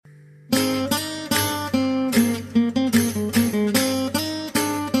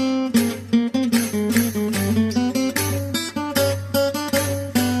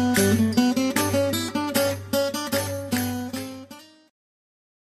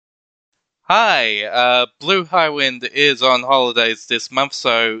Hi, Blue Highwind is on holidays this month,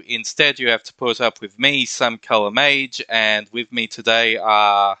 so instead you have to put up with me, Some Color Mage, and with me today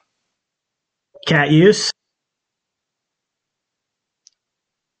are... Cat use.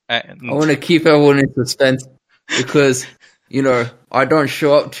 And... I want to keep everyone in suspense because, I don't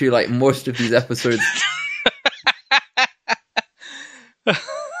show up to like most of these episodes.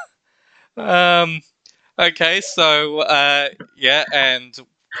 Okay, so, and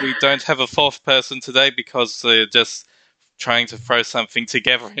we don't have a fourth person today because they're just trying to throw something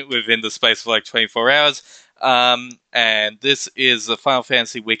together within the space of like 24 hours. And this is the Final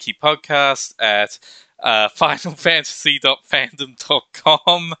Fantasy Wiki podcast at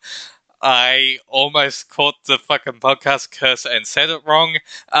finalfantasy.fandom.com. I almost caught the fucking podcast curse and said it wrong.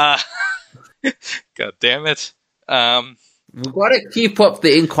 God damn it. We've got to keep up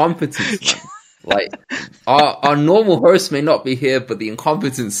the incompetence, man. Like, our normal host may not be here, but the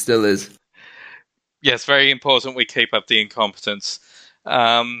incompetence still is. Yes, very important we keep up the incompetence.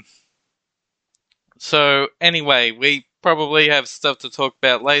 So, anyway, we probably have stuff to talk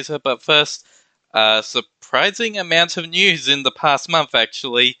about later, but first, surprising amount of news in the past month,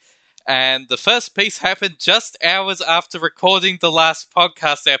 actually. And the first piece happened just hours after recording the last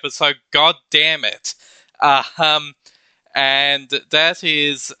podcast episode. God damn it. And that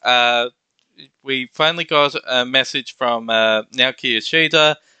is... we finally got a message from Naoki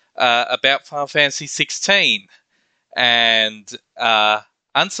Yoshida about Final Fantasy 16. And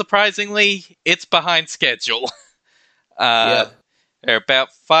unsurprisingly, it's behind schedule. They're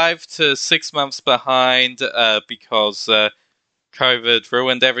about 5 to 6 months behind because COVID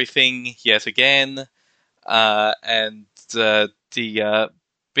ruined everything yet again. And the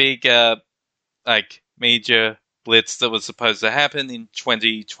big major blitz that was supposed to happen in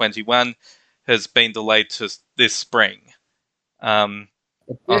 2021 has been delayed to this spring. At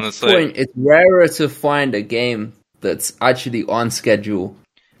this point, it's rarer to find a game that's actually on schedule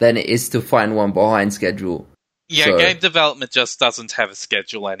than it is to find one behind schedule. Yeah, so. Game development just doesn't have a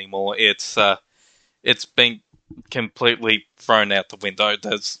schedule anymore. It's been completely thrown out the window.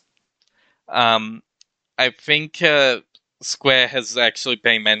 I think Square has actually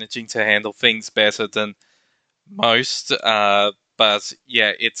been managing to handle things better than most, but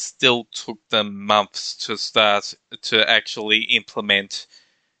yeah, it still took them months to start to actually implement,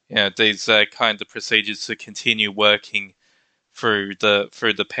 these kind of procedures to continue working through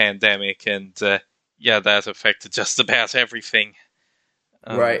the pandemic, and that affected just about everything.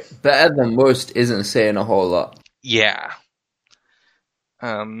 Right, better than most isn't saying a whole lot. Yeah.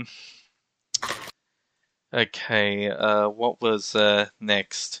 Okay. What was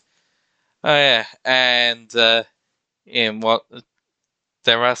next? Oh yeah, and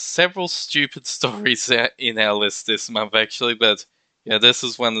there are several stupid stories in our list this month, actually, but yeah, this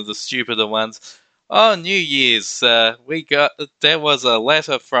is one of the stupider ones. Oh, New Year's, there was a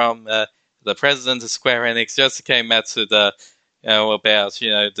letter from the president of Square Enix, Yosuke Matsuda, about,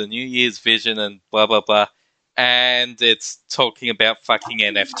 the New Year's vision and blah, blah, blah, and it's talking about fucking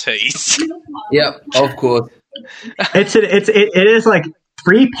NFTs. Yep, of course. It is like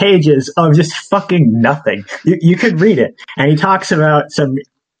 3 pages of just fucking nothing. You could read it, and he talks about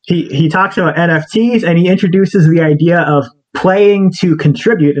he talks about NFTs, and he introduces the idea of playing to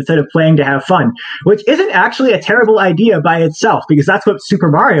contribute instead of playing to have fun, which isn't actually a terrible idea by itself, because that's what Super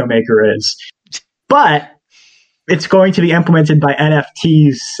Mario Maker is. But it's going to be implemented by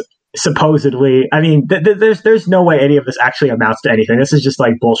NFTs, supposedly. I mean, there's no way any of this actually amounts to anything. This is just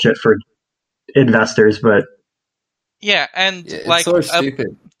like bullshit for investors, but yeah, and it's so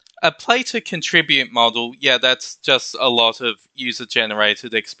stupid. A play to contribute model, that's just a lot of user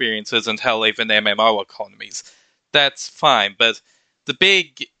generated experiences and hell, even MMO economies. That's fine, but the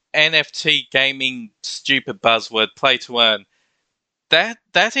big NFT gaming stupid buzzword, play to earn, that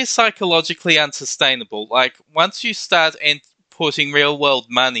is psychologically unsustainable. Like, once you start putting real world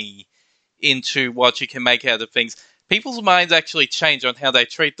money into what you can make out of things, people's minds actually change on how they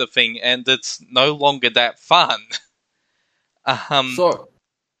treat the thing, and it's no longer that fun. So,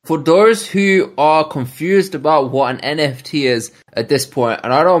 for those who are confused about what an NFT is at this point,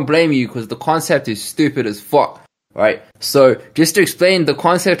 and I don't blame you because the concept is stupid as fuck, right? So, just to explain the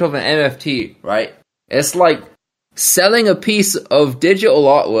concept of an NFT, right? It's like selling a piece of digital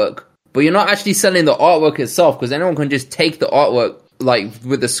artwork, but you're not actually selling the artwork itself, because anyone can just take the artwork, like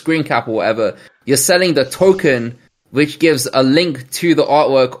with the screen cap or whatever. You're selling the token, which gives a link to the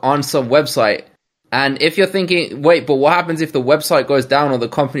artwork on some website. And if you're thinking, wait, but what happens if the website goes down or the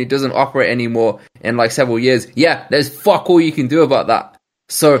company doesn't operate anymore in like several years? Yeah, there's fuck all you can do about that.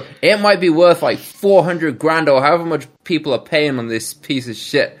 So it might be worth like 400 grand or however much people are paying on this piece of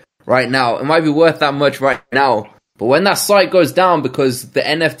shit, right now. It might be worth that much right now. But when that site goes down because the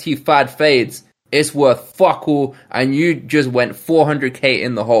NFT fad fades, it's worth fuck all, and you just went 400k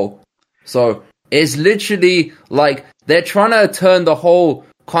in the hole. So it's literally like they're trying to turn the whole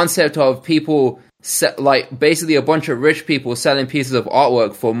concept of people, like basically a bunch of rich people selling pieces of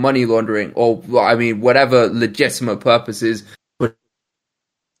artwork for money laundering, or I mean whatever legitimate purposes, for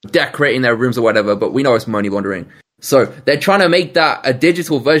decorating their rooms or whatever, but we know it's money laundering. So they're trying to make that a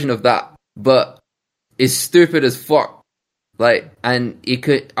digital version of that, but it's stupid as fuck. Like, and it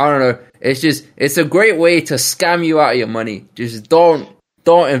could, I don't know, it's a great way to scam you out of your money. Just don't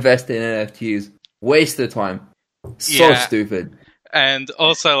invest in NFTs. Waste the time. So stupid. And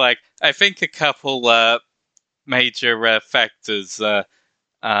also, like, I think a couple major factors that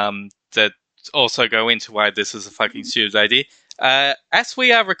also go into why this is a fucking stupid idea. As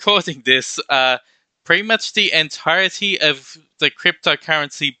we are recording this, pretty much the entirety of the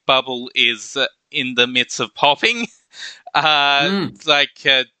cryptocurrency bubble is in the midst of popping. Like,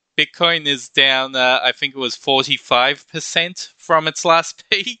 Bitcoin is down, I think it was 45% from its last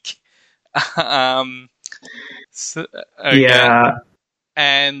peak. Yeah.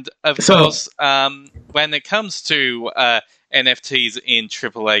 And of course, when it comes to NFTs in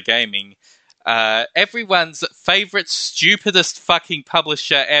AAA gaming, everyone's favorite stupidest fucking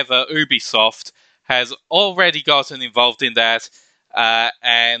publisher ever, Ubisoft, has already gotten involved in that,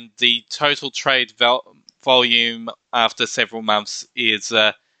 and the total trade volume after several months is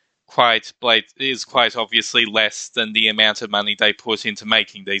quite obviously less than the amount of money they put into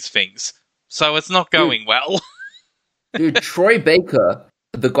making these things. So it's not going well. Dude, Troy Baker,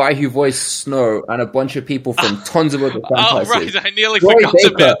 the guy who voiced Snow and a bunch of people from tons of other franchises. Oh, right, I nearly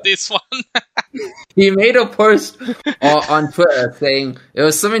forgot about this one. He made a post on Twitter saying it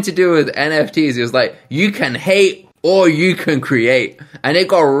was something to do with NFTs. He was like, you can hate or you can create. And it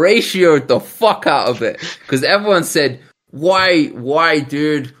got ratioed the fuck out of it. Because everyone said, why,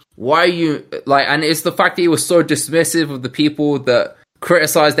 dude? Why you... like? And it's the fact that he was so dismissive of the people that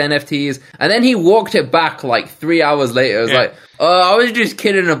criticized NFTs, and then he walked it back like 3 hours later. It was like, I was just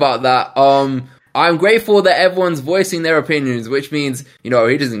kidding about that. I'm grateful that everyone's voicing their opinions, which means, he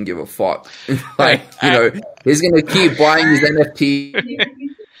doesn't give a fuck. Like, he's gonna keep buying these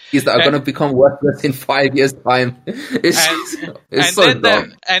NFTs that are gonna become worthless in 5 years' time. It's so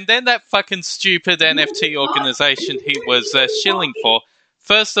dumb. And then that fucking stupid NFT organization he was shilling for,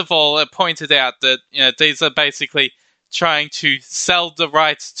 first of all, it pointed out that, these are basically trying to sell the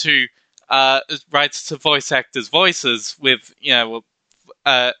rights to voice actors' voices with,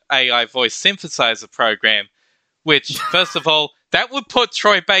 AI voice synthesizer program, which, first of all, that would put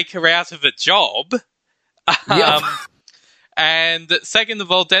Troy Baker out of a job. And second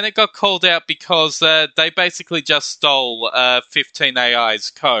of all, then it got called out because they basically just stole 15 AI's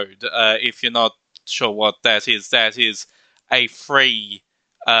code. If you're not sure what that is a free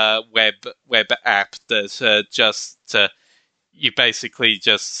web app that you basically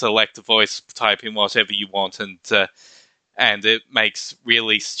just select a voice, type in whatever you want, and it makes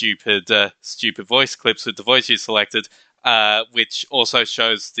really stupid voice clips with the voice you selected, which also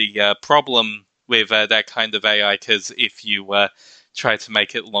shows the problem with that kind of AI, because if you try to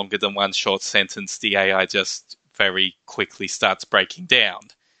make it longer than one short sentence, the AI just very quickly starts breaking down.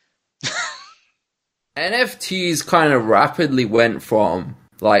 NFTs kind of rapidly went from,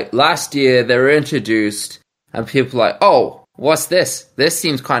 like, last year they were introduced and people were like, oh, what's this? This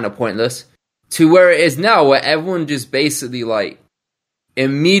seems kind of pointless. To where it is now, where everyone just basically, like,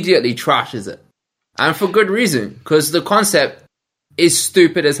 immediately trashes it. And for good reason, because the concept is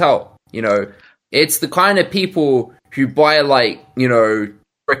stupid as hell. It's the kind of people who buy, like,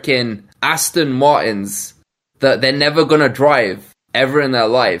 frickin' Aston Martins that they're never gonna drive ever in their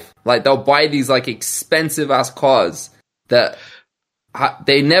life. Like, they'll buy these, like, expensive-ass cars that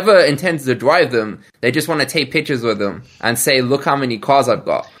they never intend to drive them. They just want to take pictures with them and say, look how many cars I've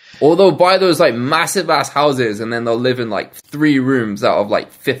got. Or they'll buy those, like, massive-ass houses and then they'll live in, like, 3 rooms out of,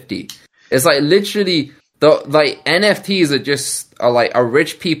 like, 50. It's, like, literally, NFTs are like a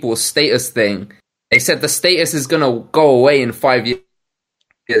rich people's status thing. They said the status is going to go away in 5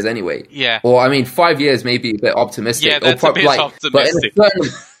 years anyway. Yeah. Or, I mean, 5 years may be a bit optimistic. Yeah, that's a bit optimistic. But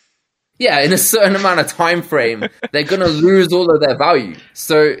in a certain amount of time frame, they're going to lose all of their value.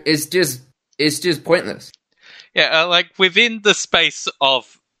 So it's just pointless. Yeah, like, within the space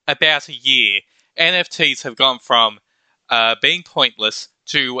of about a year, NFTs have gone from being pointless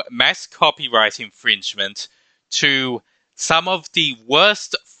to mass copyright infringement to some of the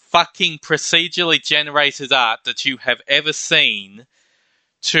worst fucking procedurally generated art that you have ever seen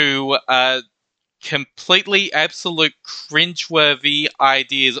to completely absolute cringeworthy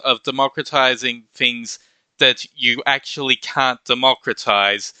ideas of democratizing things that you actually can't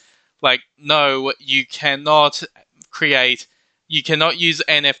democratize. Like, no, you cannot use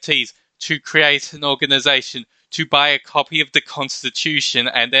NFTs to create an organization, to buy a copy of the Constitution,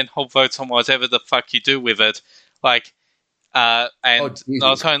 and then hold votes on whatever the fuck you do with it. Like, and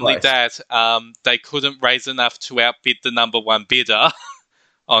not only that, they couldn't raise enough to outbid the number one bidder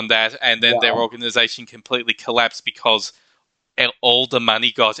on that, and then their organization completely collapsed because all the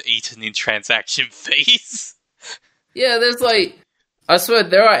money got eaten in transaction fees. Yeah, there's like, I swear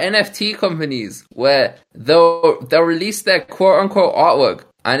there are NFT companies where they'll release their quote unquote artwork,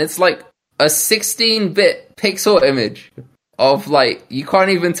 and it's like a 16-bit pixel image of like, you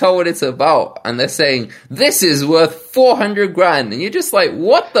can't even tell what it's about, and they're saying this is worth 400 grand, and you're just like,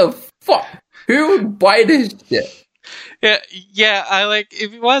 what the fuck? Who would buy this shit? Yeah. I like,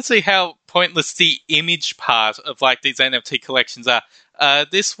 if you want to see how pointless the image part of like these NFT collections are,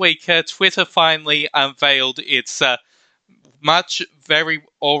 this week Twitter finally unveiled its very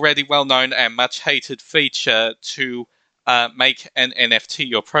already well known and much hated feature to make an NFT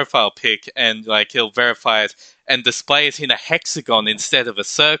your profile pic, and like it'll verify it and display it in a hexagon instead of a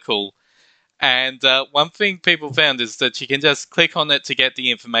circle. And one thing people found is that you can just click on it to get the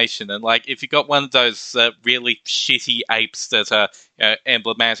information. And like, if you got one of those really shitty apes that are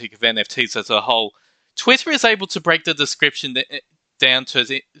emblematic of NFTs as a whole, Twitter is able to break the description down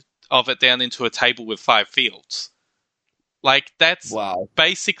into a table with 5 fields. Like, that's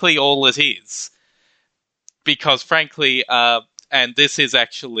basically all it is. Because frankly, and this is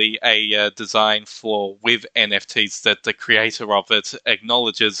actually a design flaw with NFTs that the creator of it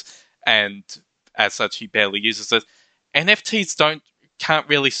acknowledges, and as such he barely uses it. NFTs can't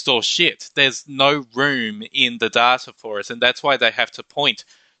really store shit. There's no room in the data for it, and that's why they have to point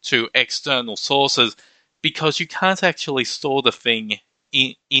to external sources, because you can't actually store the thing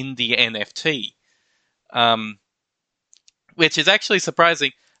in the NFT. Which is actually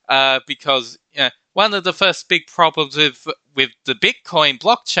surprising, because one of the first big problems with the Bitcoin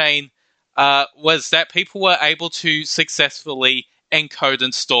blockchain was that people were able to successfully encode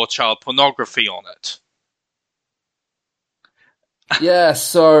and store child pornography on it. Yeah,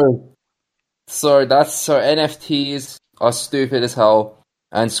 so NFTs are stupid as hell,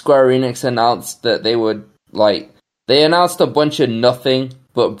 and Square Enix announced that they announced a bunch of nothing,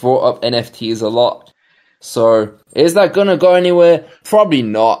 but brought up NFTs a lot. So, is that gonna go anywhere? Probably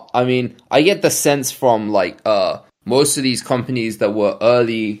not. I mean, I get the sense from most of these companies that were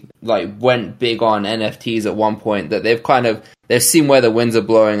early, went big on NFTs at one point, that they've seen where the winds are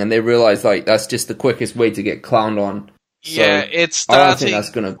blowing, and they realize that's just the quickest way to get clowned on. So, yeah, it's starting. I don't think that's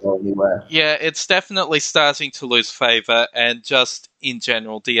gonna go anywhere. Yeah, it's definitely starting to lose favor, and just in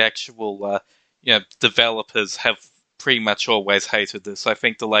general, the actual developers have pretty much always hated this. I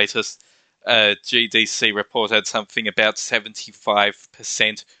think the latest GDC report had something about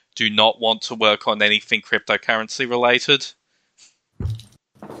 75% do not want to work on anything cryptocurrency related.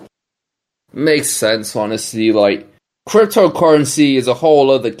 Makes sense, honestly. Cryptocurrency is a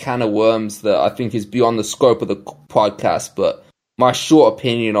whole other can of worms that I think is beyond the scope of the podcast, but my short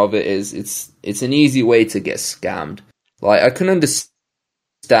opinion of it is it's an easy way to get scammed. I can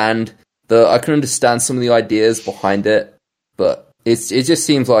understand some of the ideas behind it, but it just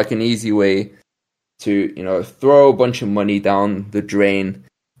seems like an easy way to, throw a bunch of money down the drain.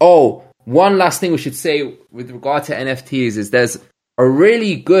 Oh, one last thing we should say with regard to NFTs is there's a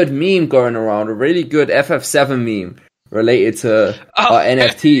really good meme going around, a really good FF7 meme related to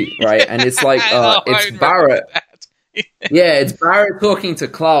NFT, right? And it's it's Barrett. Yeah, it's Barrett talking to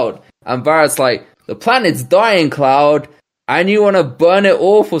Cloud, and Barrett's like, the planet's dying, Cloud, and you want to burn it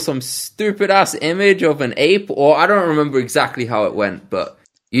all for some stupid-ass image of an ape? Or I don't remember exactly how it went, but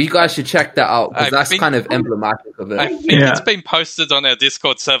you guys should check that out, because that's kind of emblematic of it. I think it's been posted on our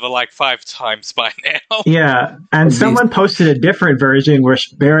Discord server 5 times by now. Yeah, and someone posted a different version where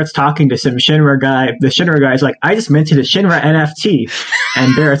Barrett's talking to some Shinra guy. The Shinra guy's like, I just minted a Shinra NFT.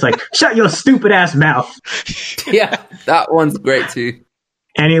 And Barrett's like, shut your stupid-ass mouth. Yeah, that one's great too.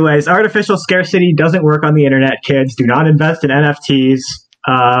 Anyways, artificial scarcity doesn't work on the internet, kids. Do not invest in NFTs.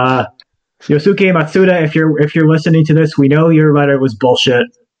 Yosuke Matsuda, if you're listening to this, we know your letter was bullshit.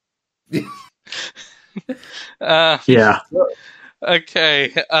 Yeah.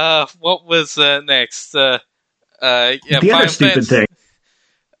 Okay. What was next? The other stupid thing.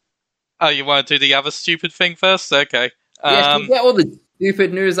 Oh, you want to do the other stupid thing first? Okay. Yeah, get all the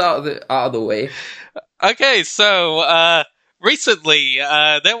stupid news out of the way. Okay, so recently,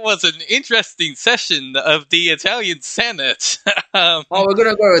 there was an interesting session of the Italian Senate. Oh, we're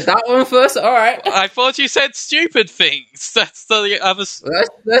gonna go with that one first. All right. I thought you said stupid things. That's the other.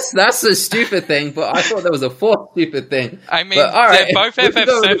 That's a stupid thing, but I thought there was a fourth stupid thing. I mean, but, all right, they're both we can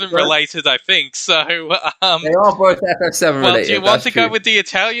go with it FF7 first. related, I think. So, They are both FF7 well, related. do you want that's to go true. with the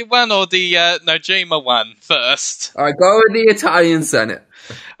Italian one or the Nojima one first? All right, go with the Italian Senate.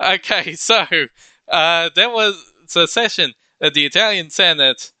 Okay, so there was a session at the Italian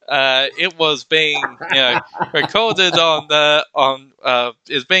Senate. It was being recorded on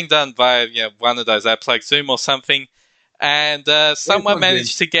is being done by one of those apps like Zoom or something, and someone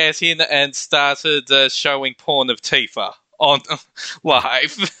managed to get in and started showing porn of Tifa on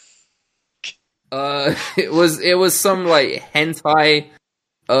live. It was some like hentai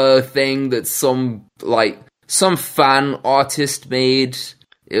thing that some fan artist made.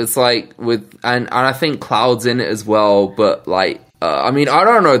 It was like and I think Cloud's in it as well, but like I mean, I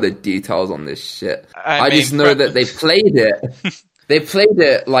don't know the details on this shit. I just know that they played it. They played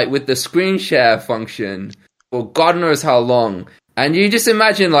it like with the screen share function for God knows how long. And you just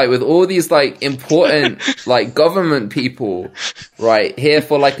imagine like with all these like important like government people right here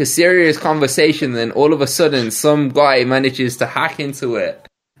for like a serious conversation, then all of a sudden some guy manages to hack into it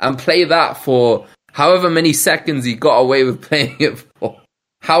and play that for however many seconds he got away with playing it for.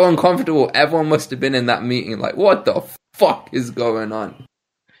 How uncomfortable everyone must have been in that meeting. Like, what the fuck is going on?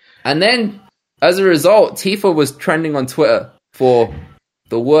 And then, as a result, Tifa was trending on Twitter for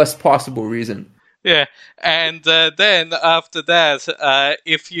the worst possible reason. Yeah, and then after that,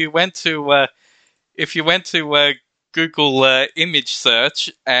 if you went to Google image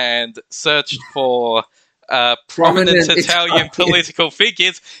search and searched for prominent Italian political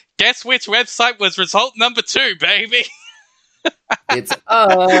figures, guess which website was result number 2, baby? It's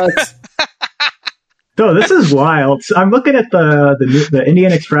us. So this is wild. So I'm looking at the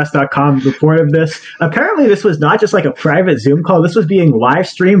IndianExpress.com report of this. Apparently, this was not just like a private Zoom call. This was being live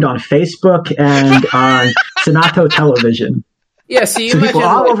streamed on Facebook and on Senato television. Yeah, so people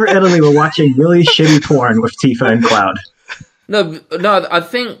all over Italy were watching really shitty porn with Tifa and Cloud. No. I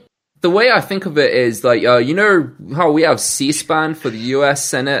think the way I think of it is like you know how we have C-SPAN for the U.S.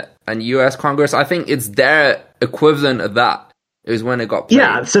 Senate and U.S. Congress. I think it's their equivalent of that. Is when it got played.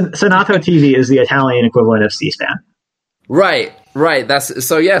 Yeah, Senato TV is the Italian equivalent of C-SPAN. Right.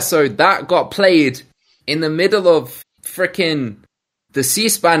 So that got played in the middle of frickin' the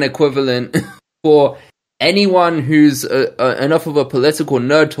C-SPAN equivalent for anyone who's enough of a political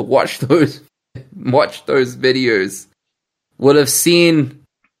nerd to watch those videos will have seen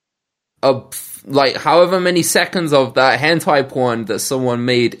like however many seconds of that hentai porn that someone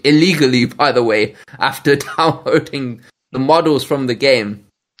made illegally, by the way, after downloading the models from the game.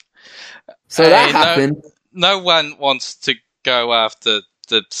 So that happened. No one wants to go after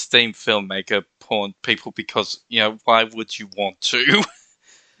the Steam filmmaker porn people because, why would you want to?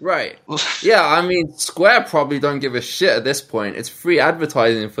 Right. Yeah, I mean, Square probably don't give a shit at this point. It's free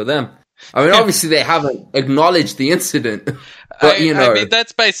advertising for them. I mean, obviously they haven't acknowledged the incident, but I mean,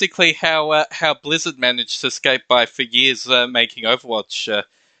 that's basically how Blizzard managed to escape by for years making Overwatch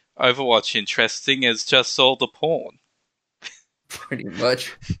interesting, is just all the porn. Pretty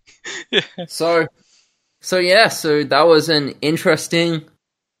much. Yeah. So that was an interesting,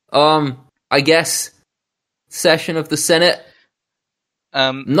 I guess, session of the Senate.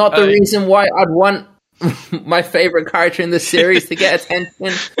 Not the reason why I'd want my favorite character in the series to get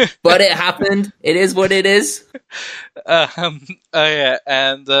attention, but it happened. It is what it is. Yeah,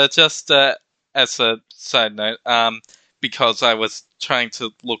 and just as a side note, because I was trying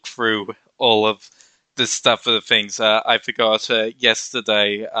to look through all of this stuff for the things, I forgot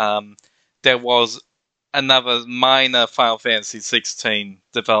yesterday there was another minor Final Fantasy 16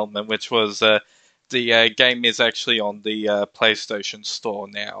 development, which was the game is actually on the PlayStation Store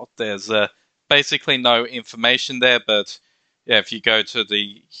now. There's basically no information there, but yeah, if you go to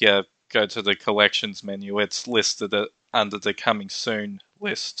the collections menu, it's listed under the coming soon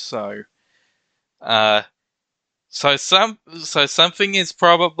list. So something is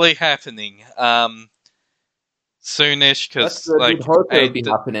probably happening soonish, because be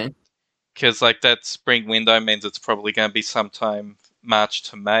happening. Because that spring window means it's probably going to be sometime March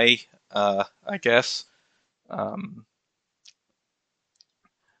to May, I guess.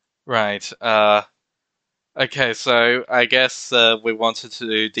 Right. Okay, so I guess we wanted to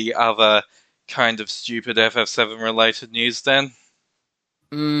do the other kind of stupid FF7 related news then.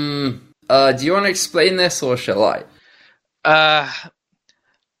 Do you want to explain this, or shall I?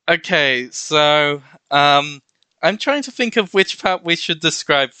 Okay, so I'm trying to think of which part we should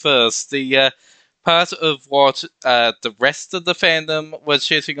describe first. The part of what the rest of the fandom was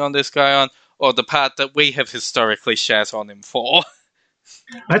shitting on this guy on, or the part that we have historically shat on him for?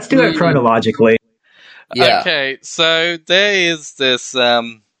 Let's do it chronologically. Yeah. Okay, so there is this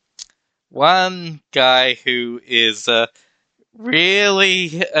one guy who is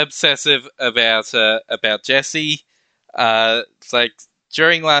really obsessive about Jesse. It's like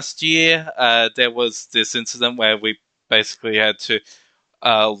during last year, there was this incident where we basically had to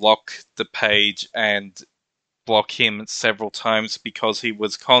lock the page and block him several times because he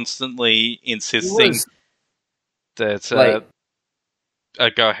was constantly insisting that.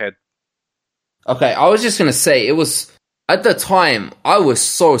 Go ahead. Okay, I was just gonna say, it was, at the time, I was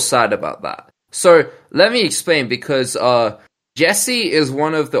so sad about that. So, let me explain, because Jesse is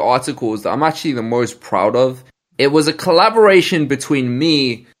one of the articles that I'm actually the most proud of. It was a collaboration between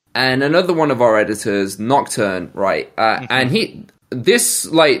me and another one of our editors, Nocturne, right? And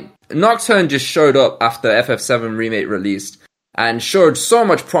Nocturne just showed up after FF7 Remake released and showed so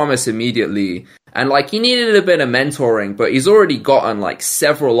much promise immediately. And, like, he needed a bit of mentoring, but he's already gotten, like,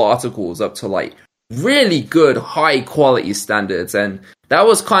 several articles up to, like, really good, high-quality standards. And that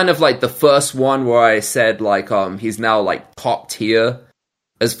was kind of, like, the first one where I said, like, he's now, like, top tier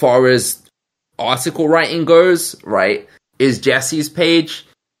as far as article writing goes, right, is Jesse's page.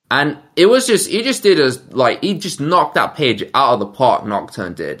 And it was just, he just knocked that page out of the park,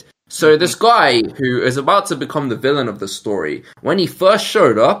 Nocturne did. So this guy, who is about to become the villain of the story, when he first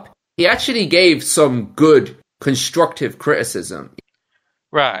showed up, he actually gave some good, constructive criticism.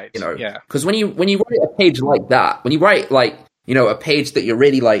 Right. You know, yeah. Because when you write a page like that, when you write, like, you know, a page that you're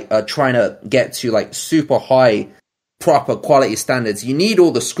really, like, trying to get to, like, super high, proper quality standards, you need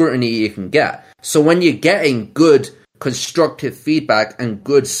all the scrutiny you can get. So when you're getting good, constructive feedback and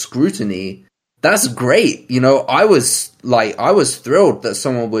good scrutiny, that's great. You know, I was thrilled that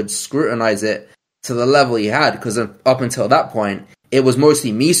someone would scrutinize it to the level he had, because up until that point, it was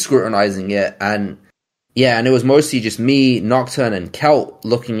mostly me scrutinizing it, and it was mostly just me, Nocturne, and Kelt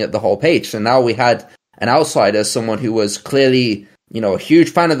looking at the whole page. So now we had an outsider, someone who was clearly, you know, a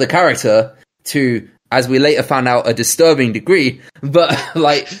huge fan of the character, to, as we later found out, a disturbing degree. But,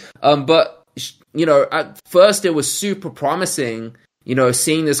 you know, at first it was super promising, you know,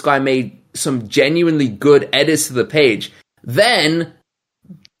 seeing this guy made some genuinely good edits to the page. Then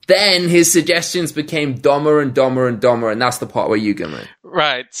his suggestions became dumber and dumber and dumber, and that's the part where you come in.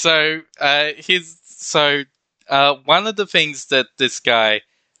 Right. So one of the things that this guy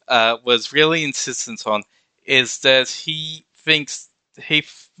was really insistent on is that he thinks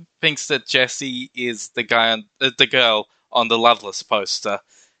that Jessie is the girl on the Loveless poster,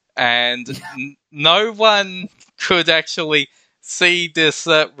 and no one could actually see this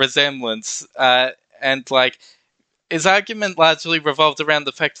resemblance, and, like, his argument largely revolved around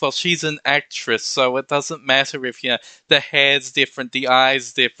the fact, well, she's an actress, so it doesn't matter if, you know, the hair's different, the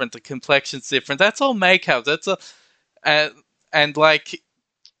eye's different, the complexion's different. That's all makeup. That's all, and, like,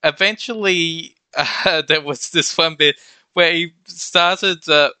 eventually there was this one bit where he started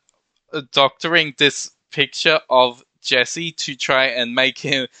doctoring this picture of Jessie to try and make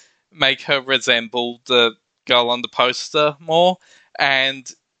her resemble the girl on the poster more,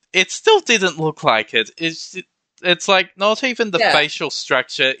 and it still didn't look like it. It's like not even the facial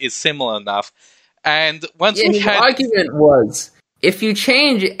structure is similar enough. And once we his had... argument was, if you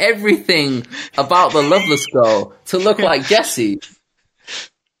change everything about the Loveless girl to look like Jessie,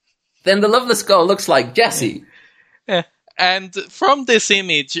 then the Loveless girl looks like Jessie. Yeah. And from this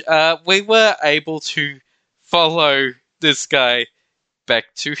image, we were able to follow this guy back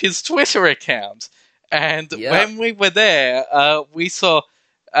to his Twitter account. And when we were there, we saw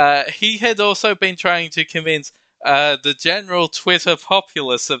he had also been trying to convince the general Twitter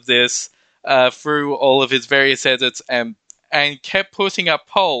populace of this through all of his various edits, and kept putting up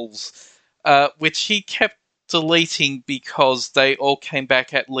polls, which he kept deleting because they all came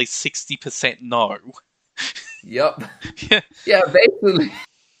back at least 60% no. Yep. Yeah, basically.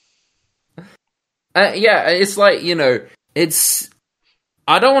 It's like, you know, it's...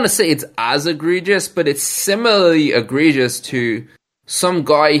 I don't want to say it's as egregious, but it's similarly egregious to some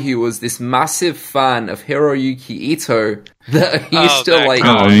guy who was this massive fan of Hiroyuki Ito that used to, like...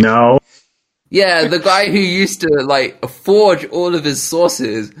 Oh, no. Yeah, the guy who used to, like, forge all of his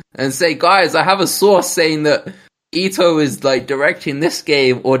sources and say, guys, I have a source saying that Ito is, like, directing this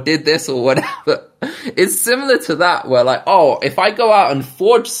game or did this or whatever. It's similar to that, where, like, oh, if I go out and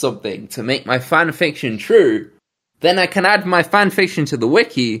forge something to make my fanfiction true, then I can add my fanfiction to the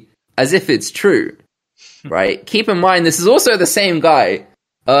wiki as if it's true, right? Keep in mind, this is also the same guy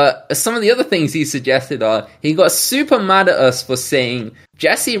some of the other things he suggested are, he got super mad at us for saying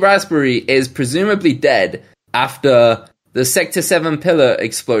Jessie Raspberry is presumably dead after the Sector 7 pillar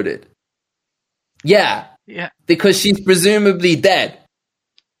exploded. Yeah. Because she's presumably dead.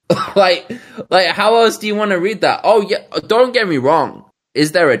 like, how else do you want to read that? Oh, yeah, don't get me wrong.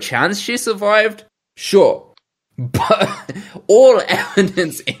 Is there a chance she survived? Sure. But all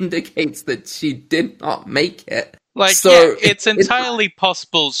evidence indicates that she did not make it. Like, so yeah, it's entirely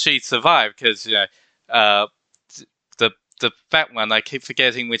possible she survived, because, the fat one, I keep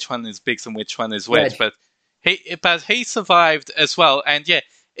forgetting which one is Biggs and which one is Wedge, but he survived as well, and yeah,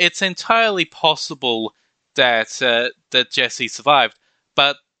 it's entirely possible that Jessie survived.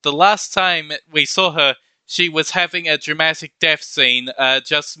 But the last time we saw her, she was having a dramatic death scene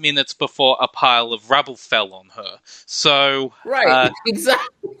just minutes before a pile of rubble fell on her. So,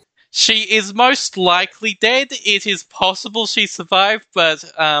 exactly. She is most likely dead. It is possible she survived, but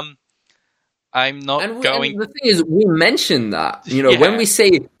I'm not going... And the thing is, we mentioned that. When we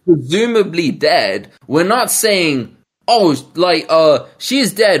say presumably dead, we're not saying, she's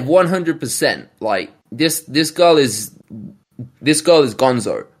dead 100%. Like, this girl is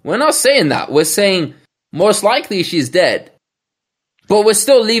gonzo. We're not saying that. We're saying most likely she's dead. But we're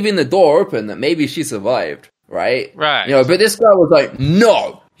still leaving the door open that maybe she survived, right? Right. But this guy was like,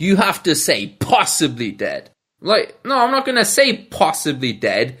 no, you have to say possibly dead. Like, no, I'm not going to say possibly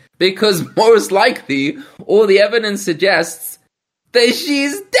dead, because most likely all the evidence suggests that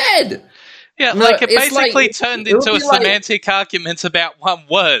she's dead. Yeah, it basically turned into a semantic argument about one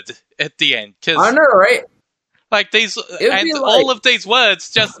word at the end. I know, right? All of these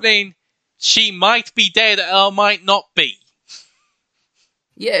words just mean she might be dead or might not be.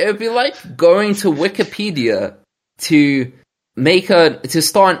 Yeah, it would be like going to Wikipedia to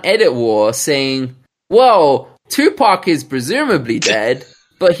start an edit war saying, well, Tupac is presumably dead,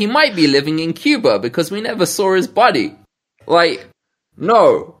 but he might be living in Cuba because we never saw his body. Like,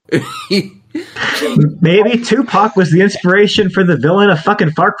 no. Maybe Tupac was the inspiration for the villain of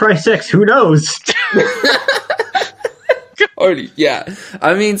fucking Far Cry 6. Who knows? Yeah.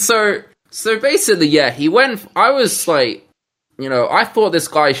 I mean, so basically, yeah, he went... I was like, I thought this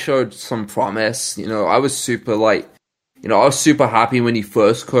guy showed some promise. I was super happy when he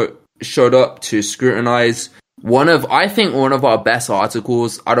first showed up to scrutinize one of our best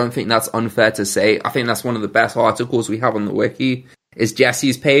articles. I don't think that's unfair to say. I think that's one of the best articles we have on the wiki, is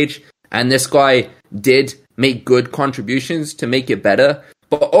Jessie's page. And this guy did make good contributions to make it better.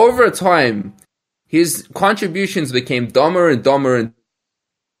 But over time, his contributions became dumber and dumber and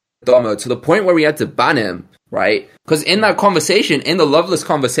dumber, to the point where we had to ban him, right? Because in that conversation, in the Loveless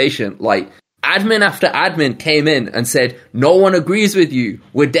conversation, admin after admin came in and said, no one agrees with you,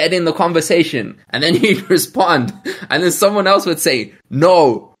 we're dead in the conversation. And then he'd respond, and then someone else would say,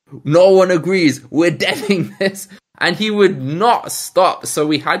 no one agrees, we're deading this. And he would not stop, so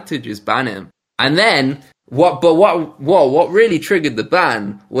we had to just ban him. And then, what really triggered the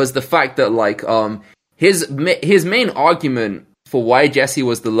ban was the fact that, his main argument for why Jessie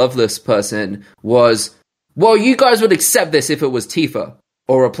was the Loveless person was, well, you guys would accept this if it was Tifa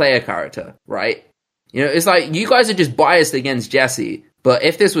or a player character, right? It's like, you guys are just biased against Jessie, but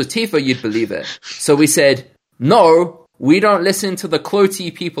if this was Tifa, you'd believe it. So we said, no, we don't listen to the Cloti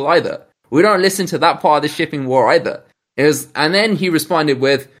people either. We don't listen to that part of the shipping war either. And then he responded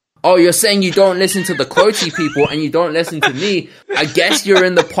with, oh, you're saying you don't listen to the Cloti people and you don't listen to me. I guess you're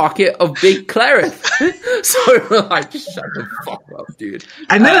in the pocket of Big Clarith. So we're like, just shut the fuck up, dude.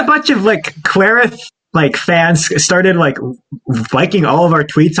 And then a bunch of Clarith fans started liking all of our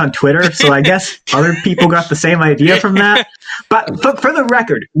tweets on Twitter. So I guess other people got the same idea from that. But for the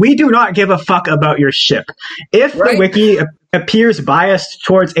record, we do not give a fuck about your ship. If the wiki appears biased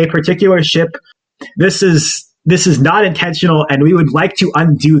towards a particular ship, this is not intentional, and we would like to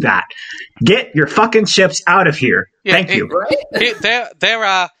undo that. Get your fucking ships out of here. Yeah, thank you.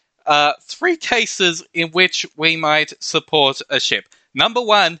 There are 3 cases in which we might support a ship. Number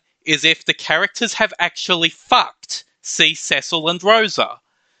 1 is if the characters have actually fucked. See Cecil and Rosa.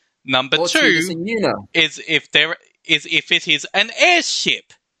 Number 2 is if it is an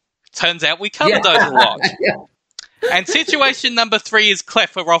airship. Turns out we covered those a lot. Yeah. And situation number 3 is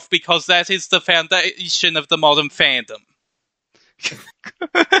Klepharov, because that is the foundation of the modern fandom.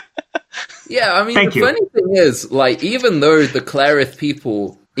 Yeah, I mean, funny thing is, even though the Clarith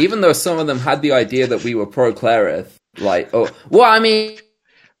people, even though some of them had the idea that we were pro-Clarith, I don't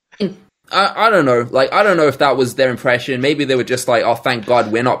know. I don't know if that was their impression. Maybe they were just like, oh, thank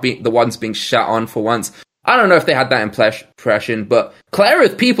God we're not the ones being shat on for once. I don't know if they had that impression, but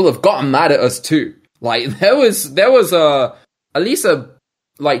Clarith people have gotten mad at us too. There was at least a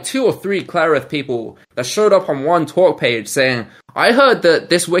like 2 or 3 Clareth people that showed up on one talk page saying, I heard that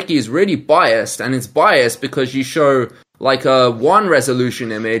this wiki is really biased, and it's biased because you show like a 1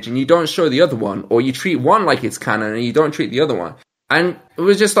 resolution image and you don't show the other one, or you treat one like it's canon and you don't treat the other one. And it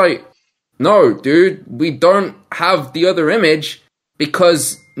was just like, no, dude, we don't have the other image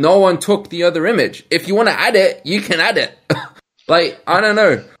because no one took the other image. If you want to add it, you can add it. Like, I don't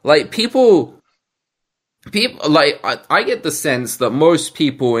know. Like, people, like, I get the sense that most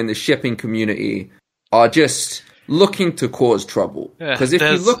people in the shipping community are just looking to cause trouble. Because if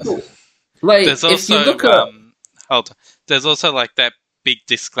you look at, like, if you look at... hold on. There's also, like, that big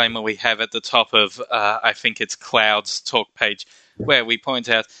disclaimer we have at the top of, I think it's Cloud's talk page, where we point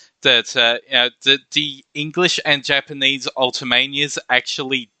out that the English and Japanese Ultimanias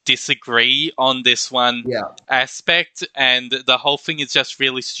actually disagree on this one aspect, and the whole thing is just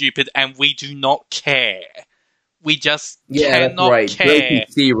really stupid, and we do not care. We just cannot care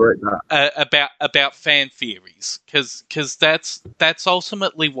about fan theories, because that's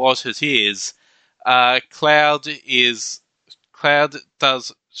ultimately what it is. Cloud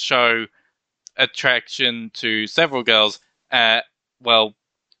does show attraction to several girls.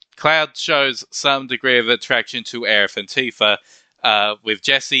 Cloud shows some degree of attraction to Aerith and Tifa. With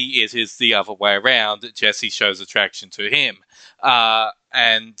Jesse, it is the other way around. Jesse shows attraction to him.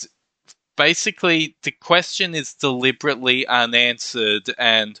 And basically, the question is deliberately unanswered,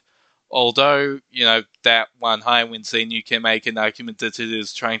 and although, that one Highwind scene, you can make an argument that it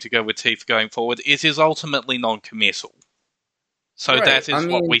is trying to go with Tifa going forward, it is ultimately non-committal. So that is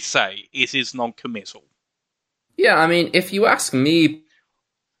what we say. It is non-committal. Yeah, I mean, if you ask me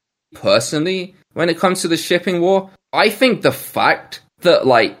personally, when it comes to the shipping war, I think the fact that,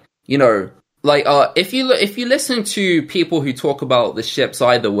 if you listen to people who talk about the ships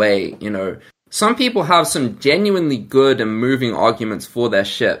either way, some people have some genuinely good and moving arguments for their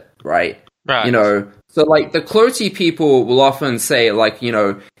ship, right? Right. So, like, the Clotey people will often say,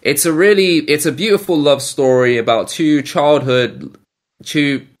 it's a beautiful love story about two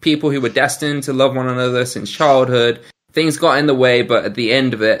people who were destined to love one another since childhood. Things got in the way, but at the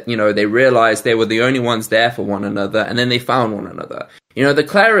end of it, they realized they were the only ones there for one another, and then they found one another. The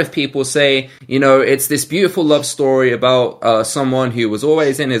Clareth people say, it's this beautiful love story about someone who was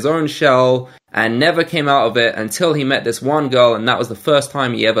always in his own shell and never came out of it until he met this one girl, and that was the first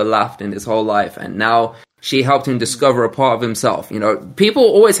time he ever laughed in his whole life, and now she helped him discover a part of himself. People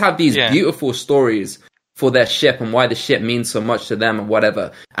always have these beautiful stories for their ship and why the ship means so much to them and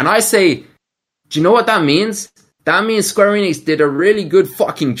whatever. And I say, do you know what that means? That means Square Enix did a really good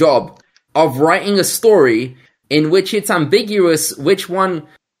fucking job of writing a story in which it's ambiguous which one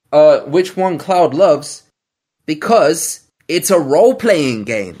Cloud loves, because it's a role-playing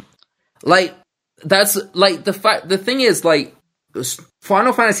game. Like, that's, like, the thing is, like,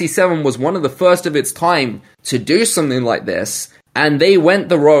 Final Fantasy VII was one of the first of its time to do something like this, and they went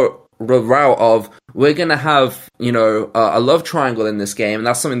the route of, we're gonna have, a love triangle in this game, and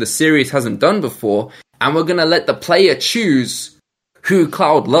that's something the series hasn't done before, and we're gonna let the player choose who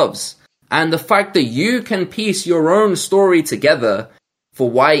Cloud loves. And the fact that you can piece your own story together for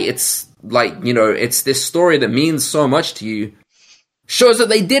why it's, it's this story that means so much to you, shows that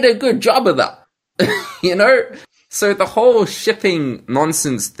they did a good job of that. So the whole shipping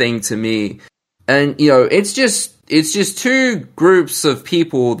nonsense thing to me, and, it's just two groups of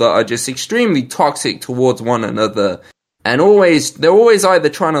people that are just extremely toxic towards one another. And they're always either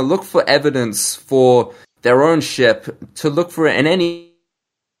trying to look for evidence for their own ship, to look for it in any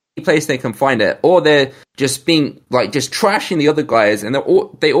place they can find it, or they're just being, just trashing the other guys, and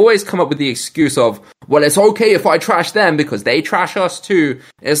they always come up with the excuse of, well, it's okay if I trash them because they trash us too.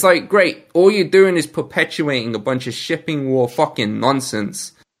 It's like, great, all you're doing is perpetuating a bunch of shipping war fucking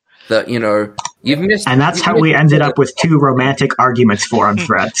nonsense that, you've missed. And that's how we ended up with 2 romantic arguments forum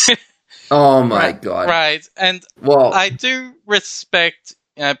threads. Oh my god. Right, and I do respect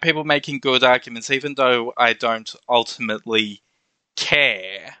people making good arguments, even though I don't ultimately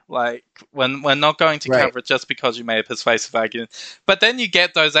care. Like, we're not going to cover it just because you made a persuasive argument. But then you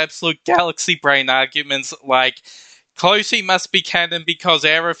get those absolute galaxy brain arguments like, Clotey must be canon because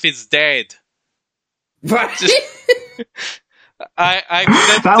Aerith is dead. Right. I've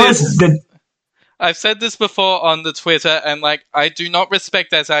said this before on the Twitter, and, I do not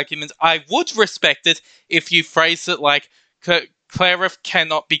respect that argument. I would respect it if you phrase it like, Clareth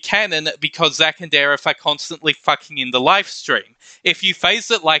cannot be canon because Zack and Aerith are constantly fucking in the live stream. If you phrase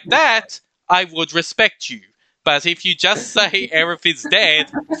it like that, I would respect you. But if you just say Aerith is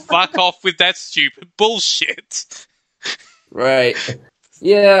dead, fuck off with that stupid bullshit. Right.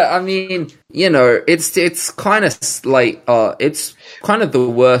 Yeah, I mean, it's kind of like it's kind of the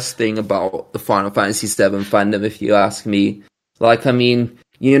worst thing about the Final Fantasy VII fandom, if you ask me. Like, I mean,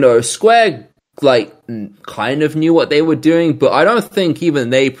 Square like kind of knew what they were doing, but I don't think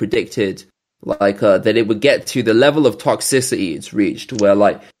even they predicted like that it would get to the level of toxicity it's reached, where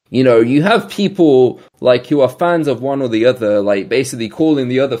like you have people like who are fans of one or the other, like basically calling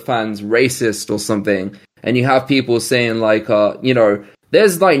the other fans racist or something, and you have people saying like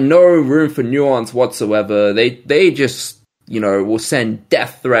there's like no room for nuance whatsoever. They just will send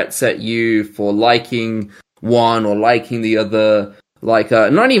death threats at you for liking one or liking the other. Like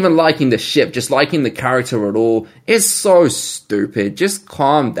not even liking the ship, just liking the character at all. It's so stupid. Just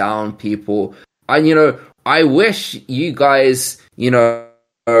calm down, people. I wish you guys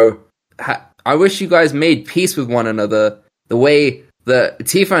I wish you guys made peace with one another the way that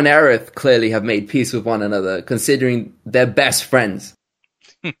Tifa and Aerith clearly have made peace with one another, considering they're best friends.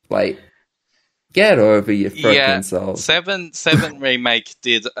 Like, get over your freaking selves. 7 Remake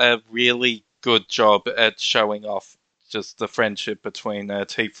did a really good job at showing off just the friendship between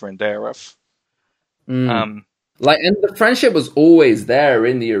Tifa and Aerith. And the friendship was always there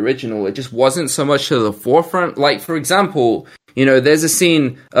in the original. It just wasn't so much to the forefront. Like, for example, there's a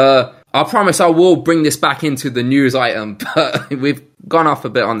scene. I promise I will bring this back into the news item, but we've gone off a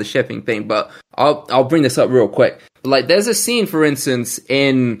bit on the shipping thing. But I'll bring this up real quick. Like, there's a scene, for instance,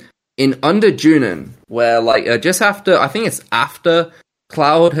 in Under Junon, where like just after, I think it's after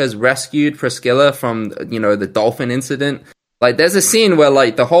Cloud has rescued Priscilla from the dolphin incident. Like, there's a scene where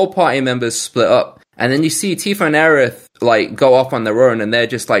like the whole party members split up. And then you see Tifa and Aerith like go off on their own, and they're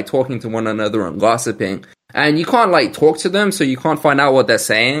just like talking to one another and gossiping. And you can't like talk to them, so you can't find out what they're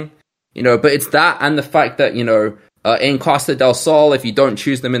saying. But it's that and the fact that in Costa del Sol, if you don't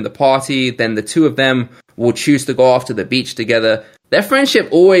choose them in the party, then the two of them will choose to go off to the beach together. Their friendship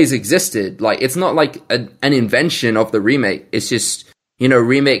always existed. Like, it's not like an invention of the remake. It's just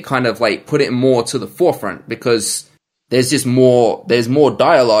remake kind of like put it more to the forefront because there's more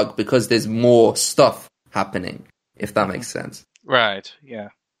dialogue because there's more stuff happening, if that makes sense. Right, yeah.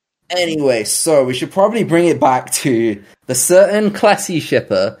 Anyway, so we should probably bring it back to the certain classy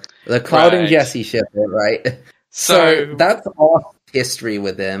shipper, the Cloud and Jessie shipper, right? So that's our history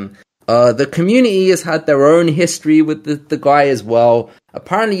with him. The community has had their own history with the guy as well.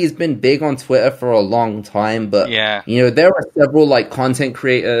 Apparently he's been big on Twitter for a long time, but there are several like content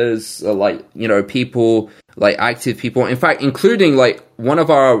creators, people, like active people. In fact, including like one of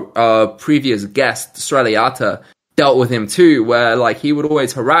our previous guests, Streliata, dealt with him too, where like he would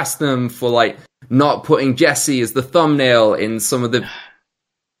always harass them for like not putting Jessie as the thumbnail in some of the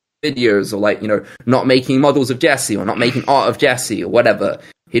videos, or like not making models of Jessie or not making art of Jessie or whatever.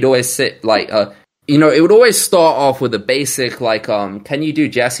 He'd always sit like it would always start off with a basic like can you do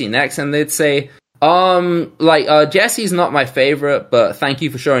Jessie next, and they'd say Jessie's not my favorite, but thank you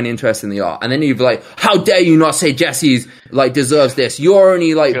for showing interest in the art. And then you'd be like, how dare you not say Jessie's like deserves this? You're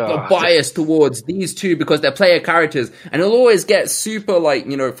only like biased towards these two because they're player characters. And he'll always get super like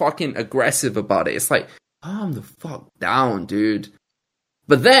fucking aggressive about it. It's like, calm the fuck down, dude.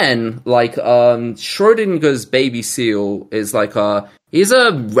 But then, like, Schrodinger's Baby Seal is like he's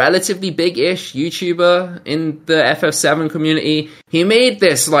a relatively big-ish YouTuber in the FF7 community. He made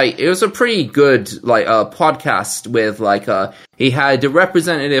this, like, it was a pretty good, like, podcast with, like, he had a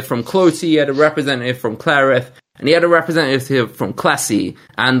representative from Clotey, he had a representative from Clarith, and he had a representative from Classy.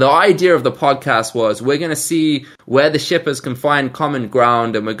 And the idea of the podcast was, we're gonna see where the shippers can find common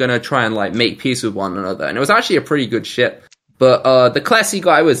ground, and we're gonna try and, like, make peace with one another. And it was actually a pretty good ship. But the Classy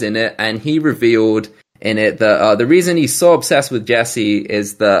guy was in it, and he revealed in it that the reason he's so obsessed with Jessie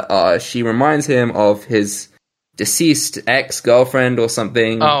is that she reminds him of his deceased ex-girlfriend or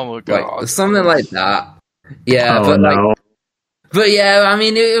something. Oh my god. Like, something like that. Yeah, But yeah, I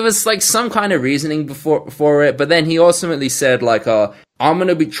mean, it was like some kind of reasoning for it, but then he ultimately said, like, I'm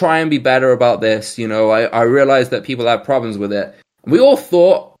gonna try and be better about this, I realized that people have problems with it. We all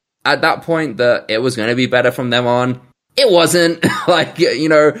thought at that point that it was gonna be better from them on. It wasn't. Like,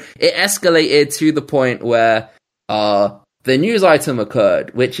 it escalated to the point where the news item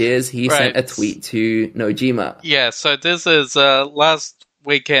occurred, which is he sent a tweet to Nojima. Yeah, so this is last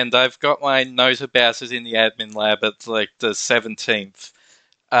weekend. I've got my note about it in the admin lab at like the 17th.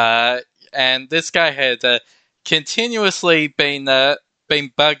 And this guy had continuously been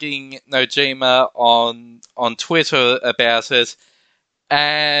bugging Nojima on Twitter about it.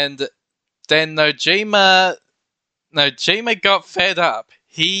 And then Nojima got fed up.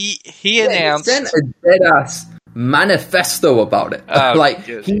 He announced... He sent a dead-ass manifesto about it. Oh, Like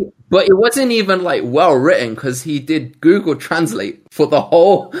good. but it wasn't even like well written because he did Google Translate for the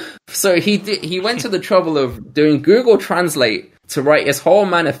whole. So he went to the trouble of doing Google Translate to write his whole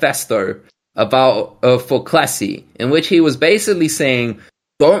manifesto about for Classy, in which he was basically saying,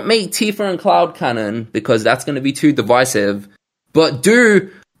 don't make Tifa and Cloud canon because that's going to be too divisive, but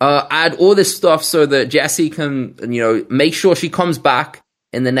do add all this stuff so that Jessie can, make sure she comes back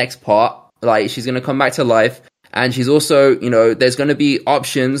in the next part. Like, she's going to come back to life. And she's also, there's going to be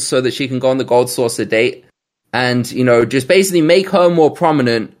options so that she can go on the Gold Saucer date. And, just basically make her more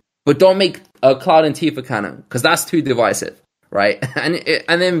prominent, but don't make Cloud and Tifa canon, because that's too divisive, right? And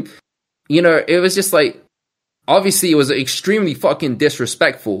then, it was just like, obviously it was extremely fucking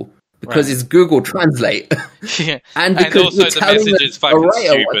disrespectful, because it's Google Translate. Yeah. and because also the message is fucking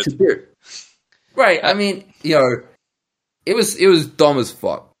stupid. What to do. Right, I mean, it was dumb as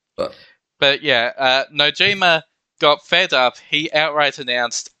fuck. But yeah, Nojima got fed up. He outright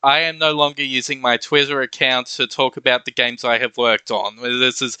announced, I am no longer using my Twitter account to talk about the games I have worked on.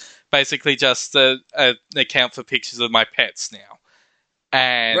 This is basically just an account for pictures of my pets now.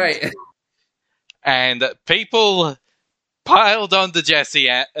 And people piled on the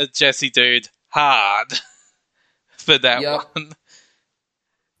Jesse dude hard for that one.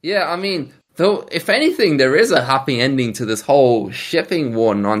 Yeah, I mean, though, if anything, there is a happy ending to this whole shipping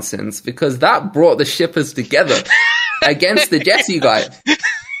war nonsense, because that brought the shippers together against the Jesse guy.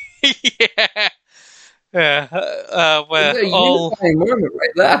 We're all moment right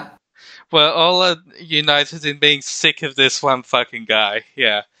there. We're all united in being sick of this one fucking guy.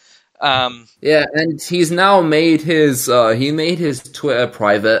 Yeah. Yeah, and he's now made his Twitter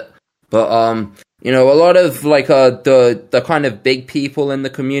private, but a lot of like the kind of big people in the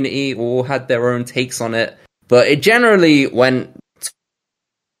community all had their own takes on it, but it generally went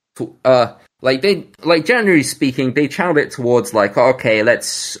generally speaking, they channeled it towards like, okay,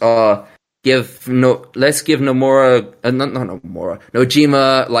 let's give Nojima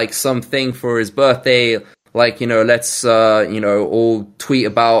like something for his birthday. Like, let's, all tweet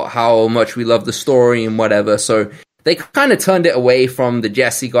about how much we love the story and whatever. So they kind of turned it away from the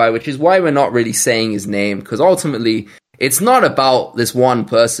Jesse guy, which is why we're not really saying his name. Because ultimately, it's not about this one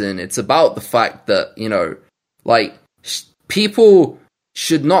person. It's about the fact that, people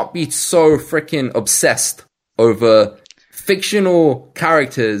should not be so freaking obsessed over fictional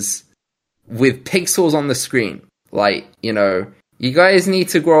characters with pixels on the screen. Like, you guys need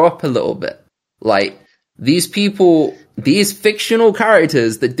to grow up a little bit. Like, these fictional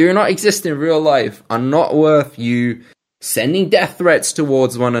characters that do not exist in real life are not worth you sending death threats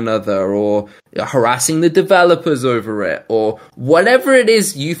towards one another or harassing the developers over it or whatever it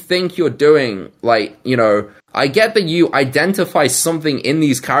is you think you're doing. Like, I get that you identify something in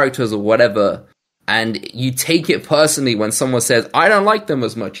these characters or whatever, and you take it personally when someone says, I don't like them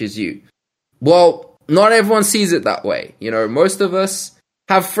as much as you. Well, not everyone sees it that way. Most of us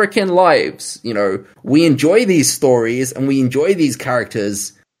have freaking lives. We enjoy these stories and we enjoy these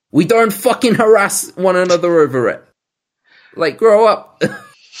characters. We don't fucking harass one another over it. Like, grow up.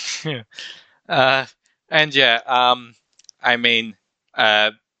 I mean,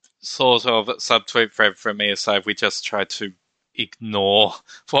 sort of subtweet thread from me aside, we just tried to ignore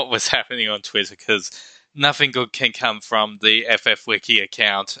what was happening on Twitter because nothing good can come from the FF Wiki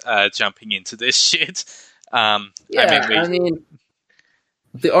account jumping into this shit. I mean,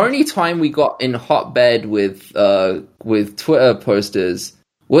 the only time we got in hotbed with Twitter posters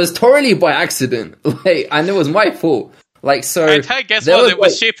was totally by accident, and it was my fault. So and hey, guess what? It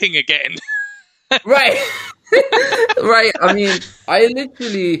was shipping again. Right, right. I mean, I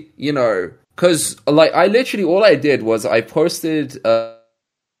literally, because all I did was I posted a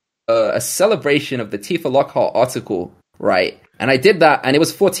celebration of the Tifa Lockhart article, right? And I did that, and it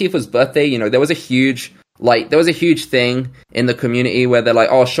was for Tifa's birthday. There was a huge thing in the community where they're like,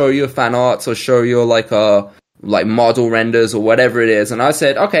 "Oh, show your fan arts or show your model renders or whatever it is." And I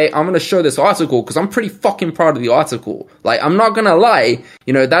said, "Okay, I'm gonna show this article because I'm pretty fucking proud of the article. I'm not gonna lie,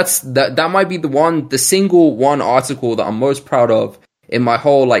 that might be the single one article that I'm most proud of in my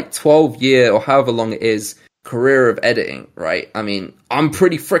whole 12-year or however long it is career of editing, right? I mean, I'm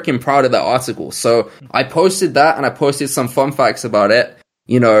pretty freaking proud of that article. So I posted that and I posted some fun facts about it."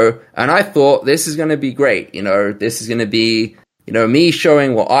 And I thought this is going to be great. This is going to be, me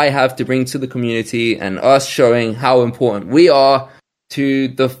showing what I have to bring to the community and us showing how important we are to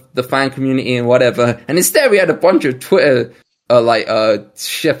the fan community and whatever. And instead we had a bunch of Twitter,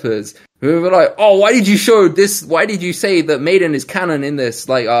 shippers who were like, "Oh, why did you show this? Why did you say that Maiden is canon in this?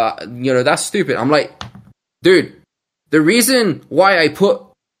 That's stupid." I'm like, dude, the reason why I put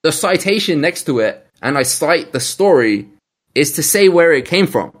the citation next to it and I cite the story is to say where it came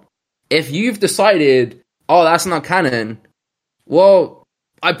from. If you've decided, oh, that's not canon, well,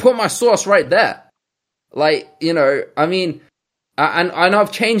 I put my source right there. Like, you know, I mean, and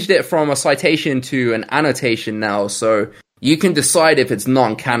I've changed it from a citation to an annotation now, so you can decide if it's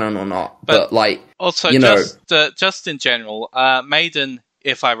non-canon or not. But like, also, you know, just in general, Maiden,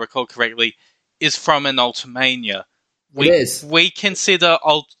 if I recall correctly, is from an Ultimania. It is. We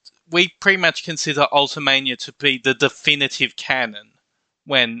pretty much consider Ultimania to be the definitive canon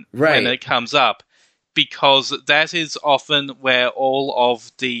when it comes up, because that is often where all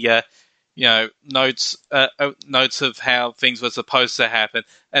of the notes of how things were supposed to happen,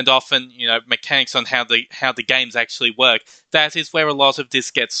 and often mechanics on how the games actually work. That is where a lot of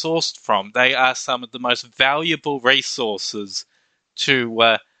this gets sourced from. They are some of the most valuable resources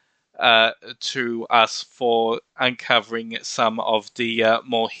to us for uncovering some of the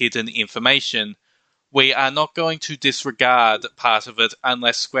more hidden information. We are not going to disregard part of it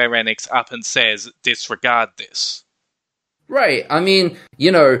unless Square Enix up and says, disregard this. Right. I mean,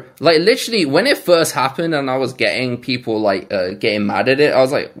 like literally when it first happened and I was getting people like getting mad at it, I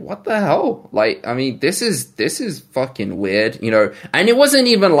was like, what the hell? Like, I mean, this is fucking weird, and it wasn't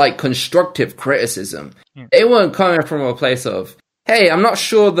even like constructive criticism. Yeah. It wasn't coming from a place of, hey, I'm not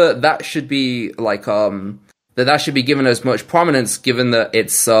sure that should be like, that should be given as much prominence given that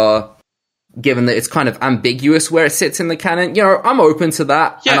it's kind of ambiguous where it sits in the canon. I'm open to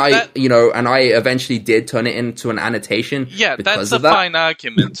that. Yeah, and I eventually did turn it into an annotation. Yeah, that's a fine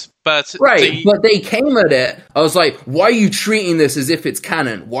argument. But right, but they came at it. I was like, why are you treating this as if it's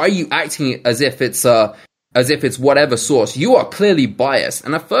canon? Why are you acting as if it's whatever source? You are clearly biased.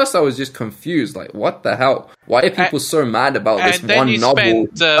 And at first I was just confused, like, what the hell? Why are people so mad about this one novel? And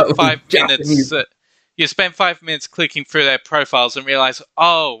then you spent 5 minutes... You spend 5 minutes clicking through their profiles and realize,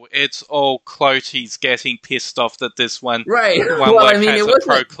 oh, it's all Cloties getting pissed off that this one work has a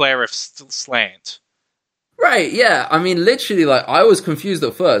pro-Clerif slant. Right, yeah. I mean, literally, like, I was confused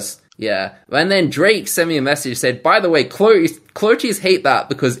at first. Yeah. And then Drake sent me a message, said, by the way, Cloties hate that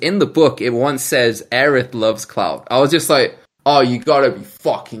because in the book it once says Aerith loves Cloud. I was just like, oh, you gotta be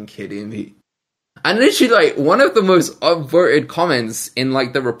fucking kidding me. And literally, like, one of the most upvoted comments in,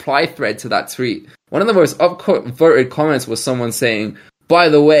 like, the reply thread to that tweet, one of the most upvoted comments was someone saying, by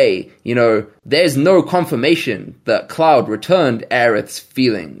the way, there's no confirmation that Cloud returned Aerith's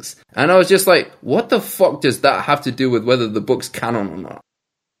feelings. And I was just like, what the fuck does that have to do with whether the book's canon or not?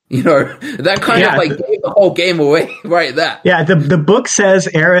 That kind of, like, gave the whole game away right there. Yeah, the book says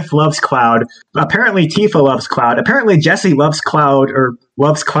Aerith loves Cloud. Apparently Tifa loves Cloud. Apparently Jesse loves Cloud, or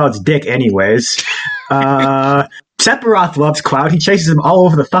loves Cloud's dick anyways. Sephiroth loves Cloud. He chases him all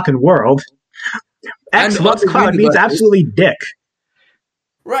over the fucking world. X loves Cloud means absolutely dick.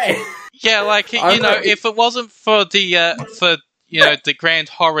 Right. Yeah, like, if it wasn't for the grand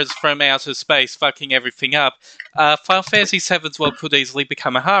horrors from outer space fucking everything up, Final Fantasy VII's world could easily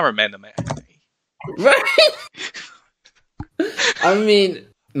become a harem anime. Right? I mean,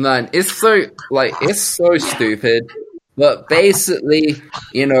 man, it's so stupid. But basically,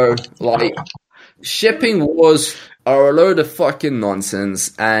 like, shipping wars are a load of fucking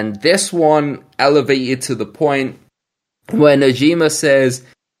nonsense, and this one elevated to the point where Najima says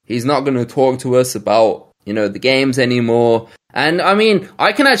he's not going to talk to us about, the games anymore. And, I mean,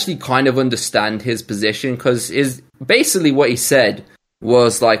 I can actually kind of understand his position, because basically what he said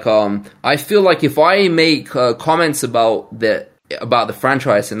was, like, I feel like if I make comments about the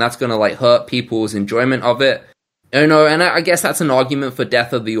franchise, and that's going to, like, hurt people's enjoyment of it, and I guess that's an argument for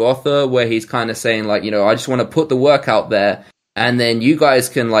Death of the Author, where he's kind of saying, like, I just want to put the work out there, and then you guys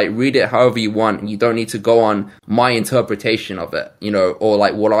can, like, read it however you want, and you don't need to go on my interpretation of it, or,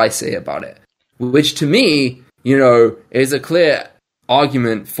 like, what I say about it. Which, to me, is a clear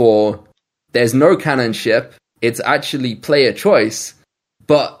argument for there's no canonship, it's actually player choice,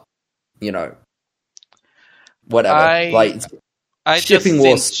 but, whatever. I just,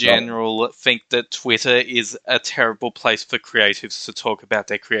 in general, think that Twitter is a terrible place for creatives to talk about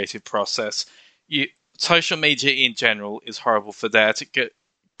their creative process. Social media in general is horrible for that.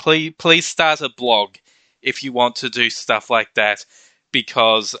 Please start a blog if you want to do stuff like that,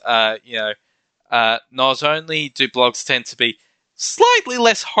 because, not only do blogs tend to be slightly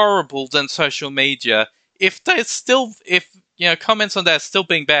less horrible than social media, if comments on that are still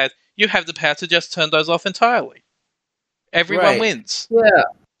being bad, you have the power to just turn those off entirely. Everyone wins. Yeah.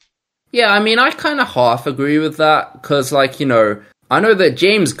 Yeah, I mean, I kind of half agree with that, because, like, I know that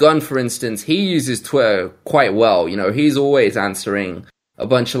James Gunn, for instance, he uses Twitter quite well. He's always answering a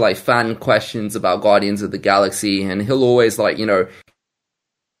bunch of, like, fan questions about Guardians of the Galaxy, and he'll always, like,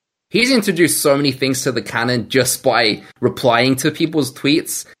 he's introduced so many things to the canon just by replying to people's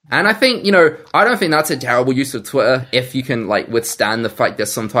tweets. And I think, I don't think that's a terrible use of Twitter if you can, like, withstand the fact that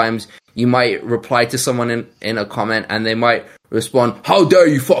sometimes you might reply to someone in a comment and they might respond, how dare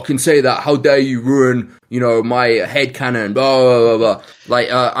you fucking say that? How dare you ruin, my headcanon, blah, blah, blah, blah. Like,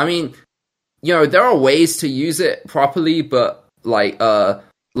 I mean, there are ways to use it properly, but, like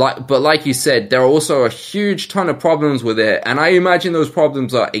you said, there are also a huge ton of problems with it. And I imagine those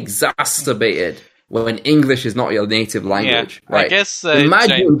problems are exacerbated when English is not your native language, right? I guess,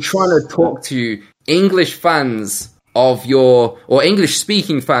 imagine trying to talk to English fans or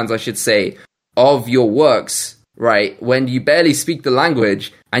English-speaking fans, I should say, of your works, right? When you barely speak the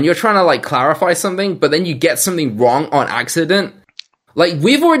language and you're trying to, like, clarify something, but then you get something wrong on accident. Like,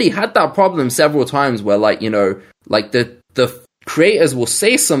 we've already had that problem several times where, like, like the creators will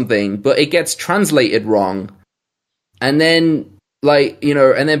say something, but it gets translated wrong. And then, like,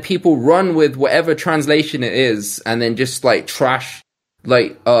 and then people run with whatever translation it is and then just, like, trash,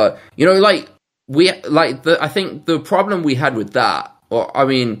 like, I think the problem we had with that, or, I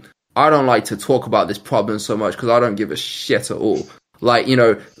mean, I don't like to talk about this problem so much because I don't give a shit at all. Like,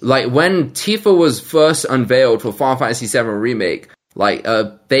 like when Tifa was first unveiled for Final Fantasy VII Remake, like,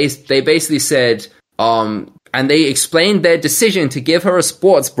 they basically said, and they explained their decision to give her a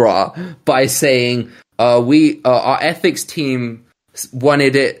sports bra by saying, our ethics team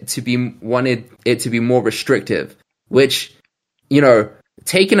wanted it to be more restrictive, which,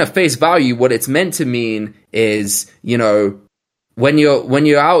 taken at face value, what it's meant to mean is, when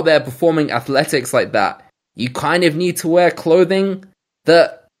you're out there performing athletics like that, you kind of need to wear clothing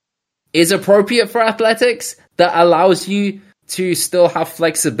that is appropriate for athletics, that allows you to still have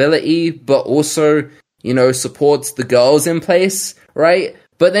flexibility, but also, supports the girls in place, right?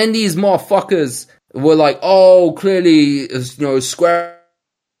 But then these motherfuckers were like, oh, clearly, Square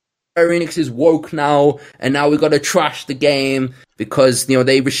Enix is woke now, and now we gotta trash the game because,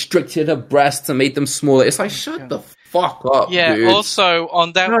 they restricted her breasts and made them smaller. It's like, shut the fuck up, dude. Also,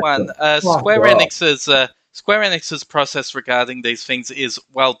 on that one, Square Enix's process regarding these things is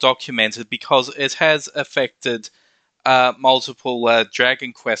well documented because it has affected multiple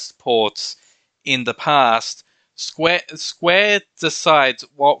Dragon Quest ports in the past. Square decides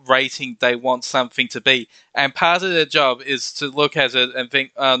what rating they want something to be, and part of their job is to look at it and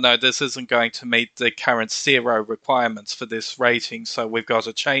think, oh no, this isn't going to meet the current 0 requirements for this rating, so we've got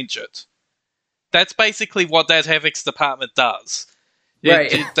to change it. That's basically what that ethics department does.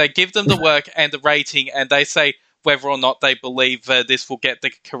 Right. They give them the work and the rating, and they say whether or not they believe this will get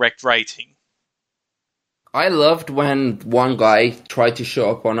the correct rating. I loved when one guy tried to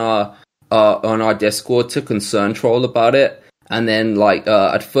show up on our Discord to concern troll about it, and then, like,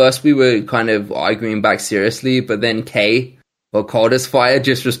 at first we were kind of arguing back seriously, but then Kay, or Coldest Fire,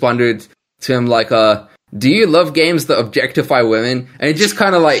 just responded to him like, do you love games that objectify women? And it just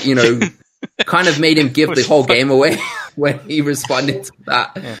kind of, like, kind of made him give the whole game away when he responded to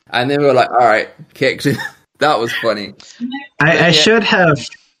that. Yeah. And then we were like, alright, kicked. That was funny. I should have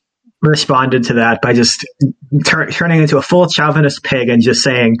responded to that by just turning into a full chauvinist pig and just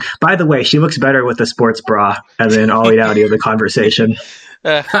saying, by the way, she looks better with the sports bra, and then ollied out of the conversation.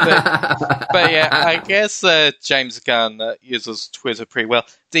 But yeah, I guess James Gunn uses Twitter pretty well.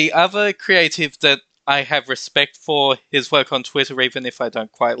 The other creative that I have respect for his work on Twitter, even if I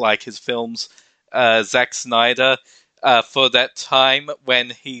don't quite like his films, Zack Snyder, for that time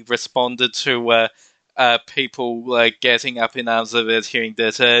when he responded to people getting up in arms of it, hearing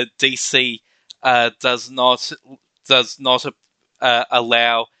that DC does not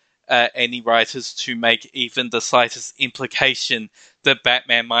allow any writers to make even the slightest implication that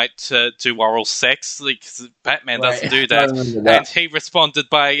Batman might do oral sex, because Batman doesn't do that. And he responded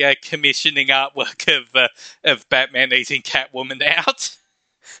by commissioning artwork of Batman eating Catwoman out.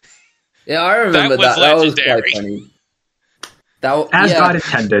 Yeah, I remember that. That was quite funny. As God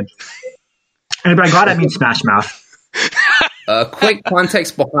intended. And by God, I mean Smash Mouth. Quick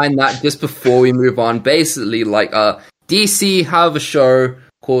context behind that, just before we move on. Basically, like, DC have a show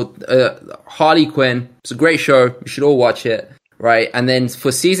called Harley Quinn. It's a great show. You should all watch it, right? And then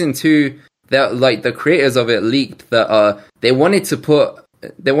for season 2, the creators of it leaked that they wanted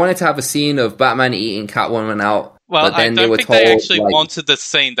to have a scene of Batman eating Catwoman out. Well, but then I don't think they actually like, wanted the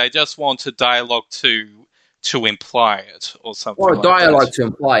scene. They just wanted dialogue to imply it or something. Or like dialogue that. to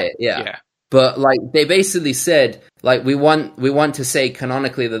imply it, Yeah. But, like, they basically said, like, we want to say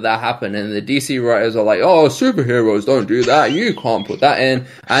canonically that happened, and the DC writers are like, oh, superheroes don't do that, you can't put that in.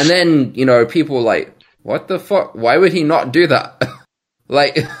 And then, people were like, what the fuck? Why would he not do that?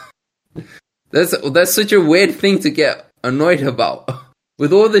 Like, that's such a weird thing to get annoyed about.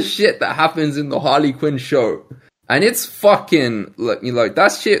 with all the shit that happens in the Harley Quinn show. And it's fucking, like,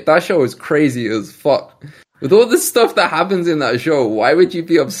 that show is crazy as fuck. With all the stuff that happens in that show, why would you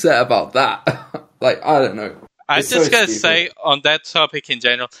be upset about that? Like, I don't know. I'm just going to say, on that topic in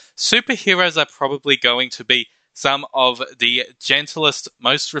general, superheroes are probably going to be some of the gentlest,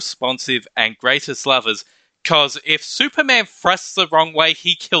 most responsive, and greatest lovers, because if Superman thrusts the wrong way,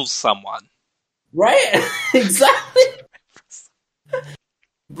 he kills someone. Right? Exactly.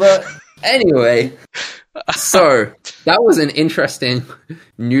 But anyway, so that was an interesting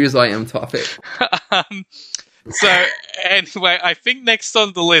news item topic. So anyway, I think next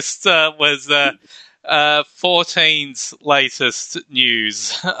on the list was 14's latest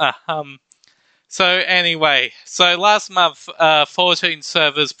news. So anyway, so last month, 14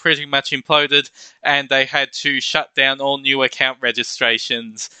 servers pretty much imploded, and they had to shut down all new account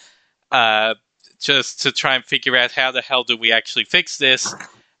registrations just to try and figure out how the hell do we actually fix this.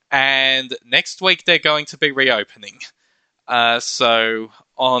 And next week they're going to be reopening. So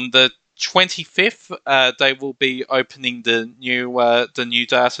on the 25th, they will be opening the new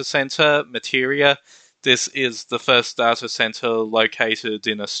data center, Materia. This is the first data center located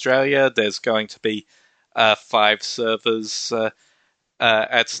in Australia. There's going to be 5 servers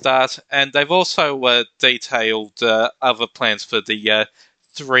at start, and they've also detailed other plans for the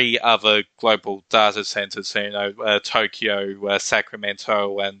 3 other global data centers. So, Tokyo,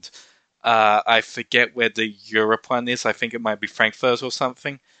 Sacramento, and I forget where the Europe one is. I think it might be Frankfurt or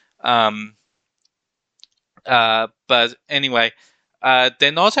something. But anyway,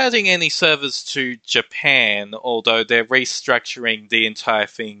 they're not adding any servers to Japan, although they're restructuring the entire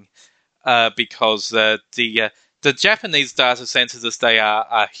thing because the Japanese data centers, as they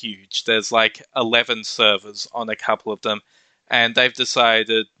are huge. There's like 11 servers on a couple of them, and they've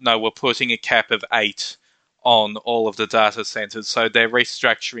decided, no, we're putting a cap of 8 on all of the data centers. So they're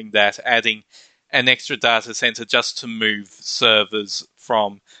restructuring that, adding an extra data center just to move servers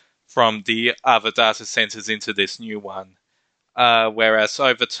from the other data centers into this new one. Whereas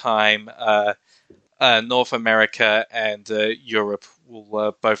over time, North America and Europe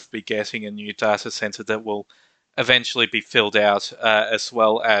will both be getting a new data center that will eventually be filled out, as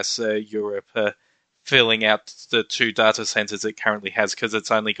well as Europe filling out the 2 data centers it currently has, because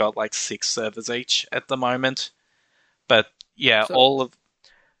it's only got like 6 servers each at the moment. But yeah, Europe,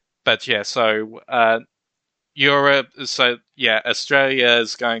 Australia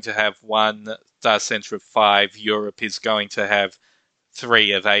is going to have 1 data center of 5. Europe is going to have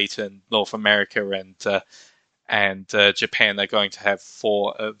 3 of 8, and North America and Japan are going to have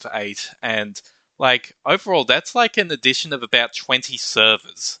 4 of 8. And like overall, that's like an addition of about 20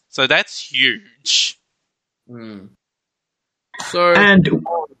 servers. So that's huge. So, and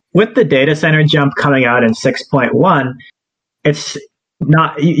with the data center jump coming out in 6.1, it's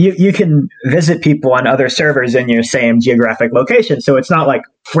not you can visit people on other servers in your same geographic location, so it's not like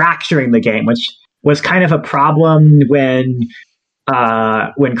fracturing the game, which was kind of a problem when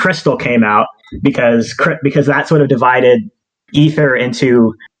Crystal came out, because that sort of divided Ether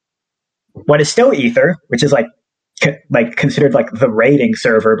into what is still Ether, which is like considered like the raiding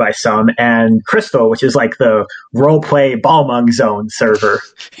server by some, and Crystal, which is like the roleplay Balmung Zone server,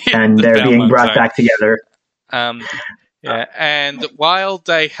 and they're being brought back together. Yeah, and while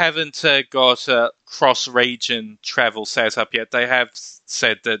they haven't got cross-region travel set up yet, they have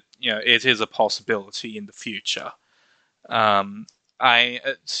said that it is a possibility in the future. I'm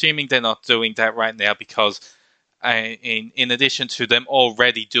assuming they're not doing that right now because, in addition to them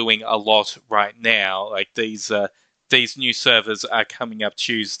already doing a lot right now, like these new servers are coming up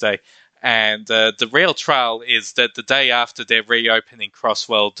Tuesday, and the real trial is that the day after they're reopening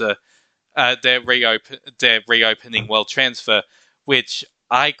Crossworld. They're reopening World Transfer, which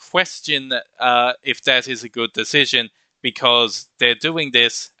I question if that is a good decision, because they're doing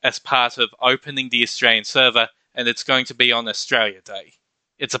this as part of opening the Australian server, and it's going to be on Australia Day.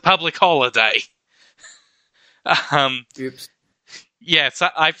 It's a public holiday. Oops. Yeah, so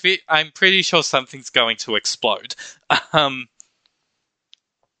I'm pretty sure something's going to explode.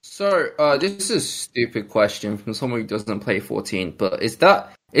 So, this is a stupid question from someone who doesn't play 14, but is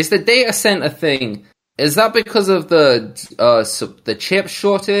the data center thing, is that because of the chip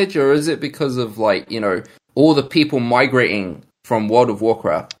shortage, or is it because of all the people migrating from World of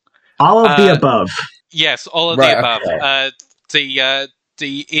Warcraft? All of the above. Yes, all of the above. Okay.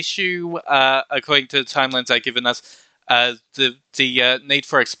 The issue, according to the timelines they've given us, the need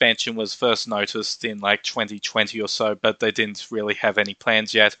for expansion was first noticed in 2020 or so, but they didn't really have any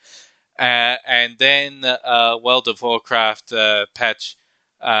plans yet. And then World of Warcraft patch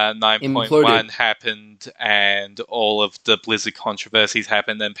 9.1 happened, and all of the Blizzard controversies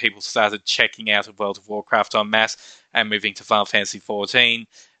happened, and people started checking out of World of Warcraft en masse and moving to Final Fantasy 14.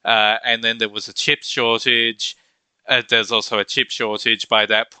 And then there was a chip shortage. There's also a chip shortage by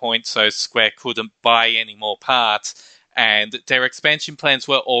that point, so Square couldn't buy any more parts, and their expansion plans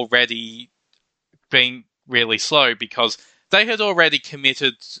were already being really slow because they had already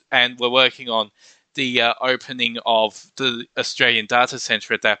committed and were working on the opening of the Australian data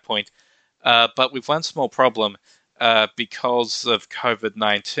centre at that point. But with one small problem, because of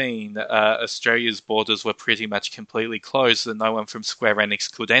COVID-19, Australia's borders were pretty much completely closed and no one from Square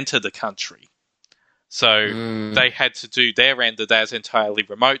Enix could enter the country. So they had to do their end of that entirely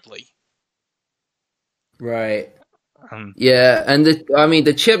remotely. Right. Yeah, and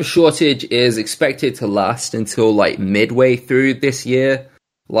the chip shortage is expected to last until like midway through this year.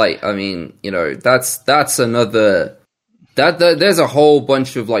 Like, I mean, that's another there's a whole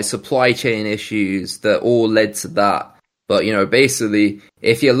bunch of like supply chain issues that all led to that. But basically,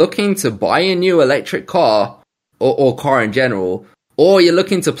 if you're looking to buy a new electric car or car in general, or you're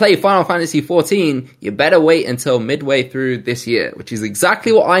looking to play Final Fantasy XIV, you better wait until midway through this year, which is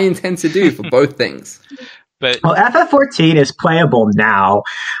exactly what I intend to do for both things. Well, FF14 is playable now.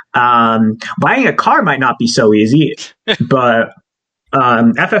 Buying a car might not be so easy, but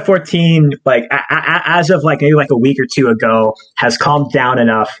FF14, like as of like maybe like a week or two ago, has calmed down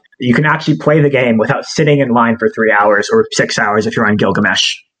enough. You can actually play the game without sitting in line for 3 hours or 6 hours if you're on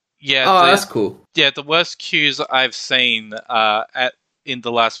Gilgamesh. Yeah, that's cool. Yeah, the worst queues I've seen in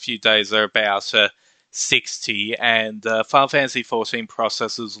the last few days are about 60, and Final Fantasy XIV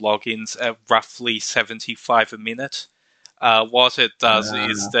processes logins at roughly 75 a minute. What it does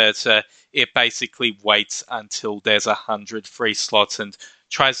is that it basically waits until there's 100 free slots and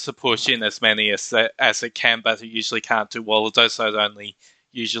tries to push in as many as it can, but it usually can't do all of those, so it only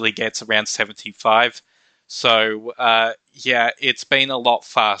usually gets around 75. So, it's been a lot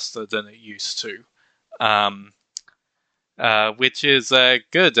faster than it used to, which is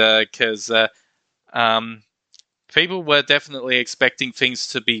good, because people were definitely expecting things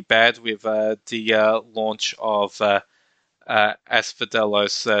to be bad with the launch of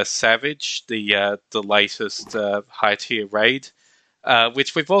Asphodelos Savage, the latest high-tier raid,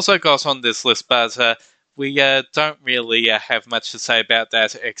 which we've also got on this list, but we don't really have much to say about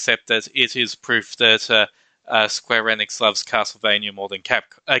that, except that it is proof that Square Enix loves Castlevania more than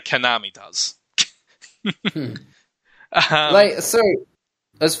Konami does.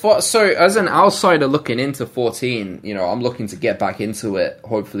 As an outsider looking into 14, I'm looking to get back into it,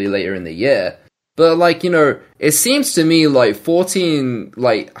 hopefully later in the year. But it seems to me like 14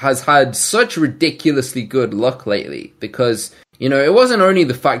 has had such ridiculously good luck lately, because it wasn't only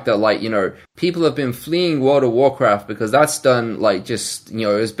the fact that people have been fleeing World of Warcraft because that's done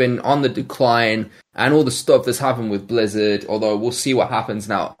it's been on the decline, and all the stuff that's happened with Blizzard, although we'll see what happens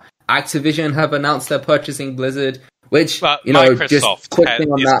now. Activision have announced they're purchasing Blizzard, which Microsoft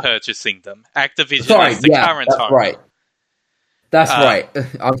is purchasing them. Activision is the current owner. Right. That's right.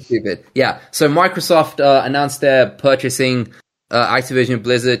 I'm stupid. Yeah. So Microsoft announced they're purchasing Activision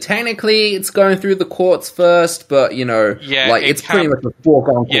Blizzard. Technically, it's going through the courts first, but it's pretty much a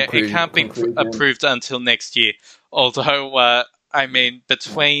foregone conclusion. Yeah, it can't be approved until next year. Although,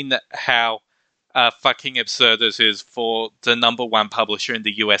 between how fucking absurd it is for the number one publisher in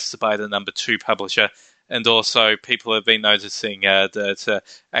the US to buy the number two publisher, and also people have been noticing that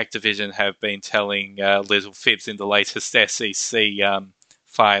Activision have been telling little fibs in the latest SEC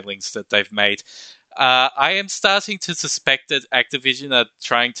filings that they've made. I am starting to suspect that Activision are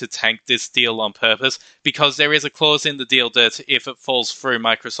trying to tank this deal on purpose, because there is a clause in the deal that if it falls through,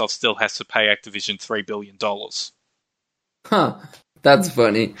 Microsoft still has to pay Activision $3 billion. Huh. That's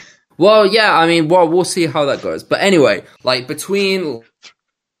funny. Well, yeah, we'll see how that goes. But anyway, between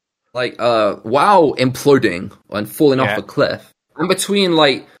WoW imploding and falling off a cliff, and between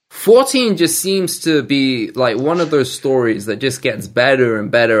 14 just seems to be one of those stories that just gets better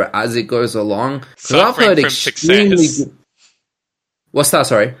and better as it goes along. I've heard extremely good... What's that?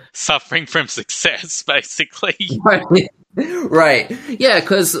 Sorry. Suffering from success, basically. Right. Yeah,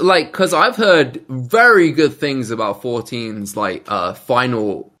 because I've heard very good things about 14's the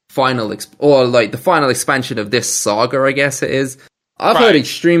final expansion of this saga, I guess it is. I've heard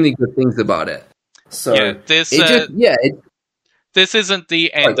extremely good things about it. So this isn't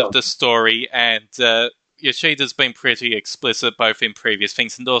the end of the story, and Yoshida's been pretty explicit both in previous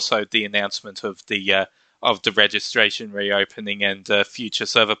things and also the announcement of the registration reopening and future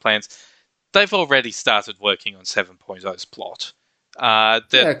server plans. They've already started working on 7.0's plot.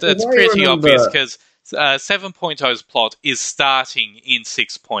 That's pretty obvious, because 7.0's plot is starting in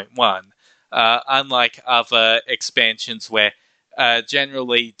 6.1, unlike other expansions where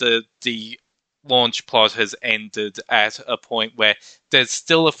generally the launch plot has ended at a point where there's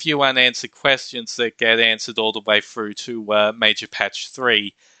still a few unanswered questions that get answered all the way through to Major Patch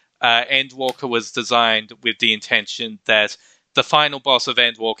 3. Endwalker was designed with the intention that the final boss of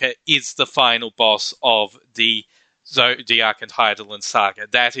Endwalker is the final boss of the Zodiac and Heidelin saga.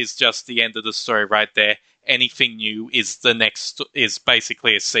 That is just the end of the story right there. Anything new is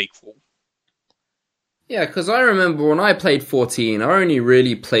basically a sequel. Yeah, because I remember when I played 14, I only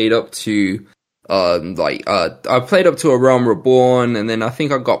really played up to I played up to A Realm Reborn, and then I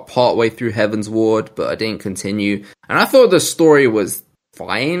think I got partway through Heaven's Ward, but I didn't continue. And I thought the story was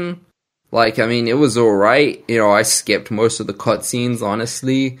fine. Like, I mean, it was alright. You know, I skipped most of the cutscenes,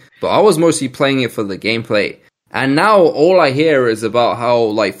 honestly, but I was mostly playing it for the gameplay. And now all I hear is about how,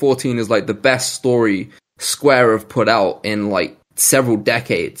 like, 14 is, like, the best story Square have put out in, like, several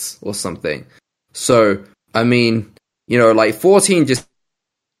decades or something. So, I mean, you know, like, 14 just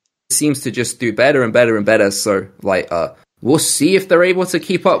seems to just do better and better and better. So, like, we'll see if they're able to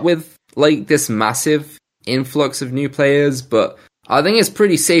keep up with, like, this massive influx of new players, but I think it's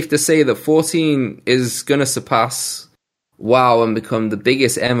pretty safe to say that 14 is gonna surpass WoW and become the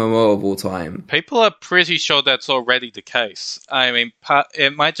biggest MMO of all time. People are pretty sure that's already the case. I mean,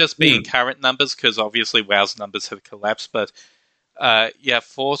 it might just be in current numbers, because obviously WoW's numbers have collapsed, but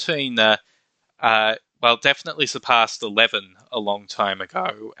 14, definitely surpassed 11 a long time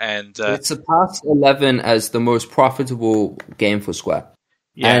ago. And it surpassed 11 as the most profitable game for Square.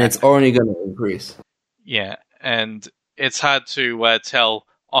 Yeah. And it's only going to increase. Yeah, and it's hard to tell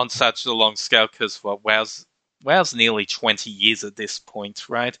on such a long scale, because WoW's nearly 20 years at this point,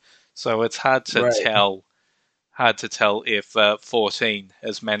 right? So it's hard to tell if 14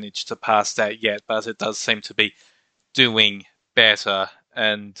 has managed to pass that yet, but it does seem to be doing better.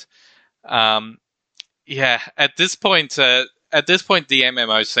 And at this point, the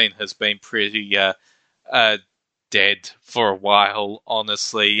MMO scene has been pretty dead for a while,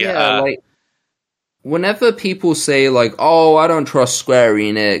 honestly. Yeah, whenever people say, like, oh, I don't trust Square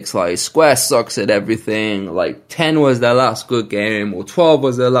Enix, like, Square sucks at everything, like, 10 was their last good game, or 12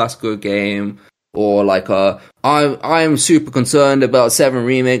 was their last good game, or, like, I'm super concerned about 7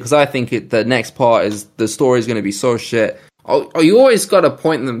 Remake, because I think the next part is, the story's gonna be so shit. You always gotta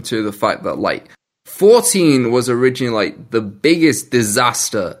point them to the fact that, like, 14 was originally, like, the biggest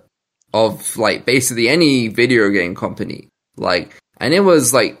disaster of, like, basically any video game company. Like, and it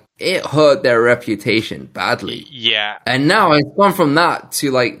was, like, it hurt their reputation badly. Yeah. And now it's gone from that to,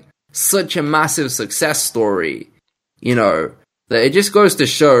 like, such a massive success story, you know, that it just goes to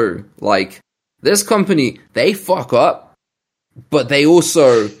show, like, this company, they fuck up, but they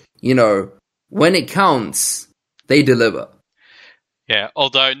also, you know, when it counts, they deliver. Yeah,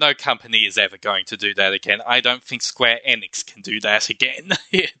 although no company is ever going to do that again. I don't think Square Enix can do that again.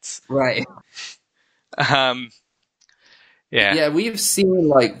 It's right. Yeah, we've seen,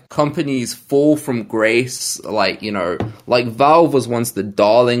 like, companies fall from grace, like, you know, like, Valve was once the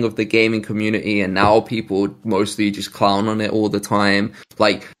darling of the gaming community, and now people mostly just clown on it all the time.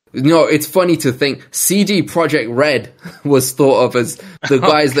 Like, you know, it's funny to think CD Projekt Red was thought of as the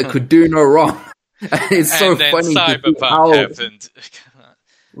guys that could do no wrong. It's so funny Cyberpunk to see how, happened.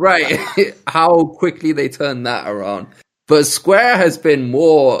 Right, how quickly they turned that around. But Square has been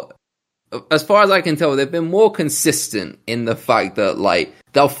more, as far as I can tell, they've been more consistent in the fact that, like,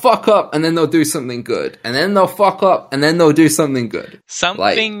 they'll fuck up and then they'll do something good. And then they'll fuck up and then they'll do something good.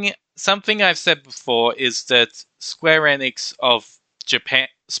 Something I've said before is that Square Enix of Japan,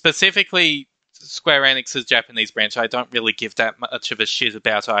 specifically Square Enix's Japanese branch, I don't really give that much of a shit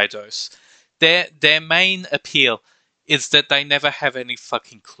about Eidos. Their main appeal is that they never have any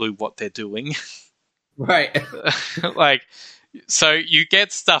fucking clue what they're doing. Right. Like, so you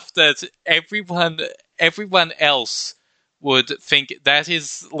get stuff that everyone else would think that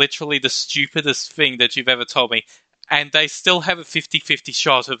is literally the stupidest thing that you've ever told me, and they still have a 50-50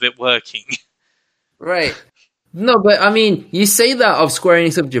 shot of it working. Right. No, but I mean, you say that of Square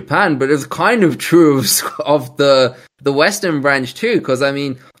Enix of Japan, but it's kind of true of the Western branch too, because I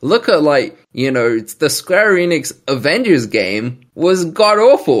mean, look at, like, you know, the Square Enix Avengers game was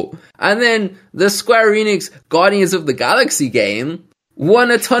god-awful, and then the Square Enix Guardians of the Galaxy game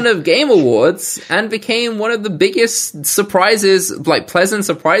won a ton of game awards and became one of the biggest surprises, like, pleasant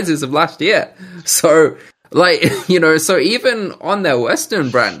surprises of last year. So, like, you know, so even on their Western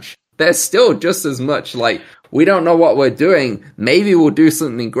branch, they're still just as much like, we don't know what we're doing. Maybe we'll do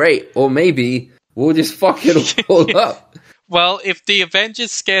something great, or maybe we'll just fuck it all up. Well, if the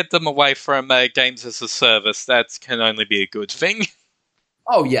Avengers scared them away from games as a service, that can only be a good thing.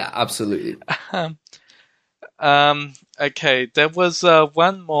 Oh yeah, absolutely. Okay, there was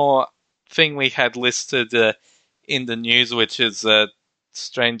one more thing we had listed in the news, which is Shadow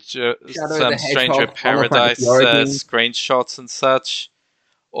some the Stranger Hedgehog, Final Paradise Fantasy Origins. screenshots and such.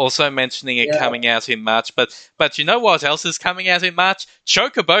 Also mentioning it coming out in March, but you know what else is coming out in March?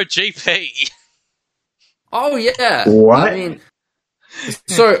 Chocobo GP. Oh yeah. What? I mean,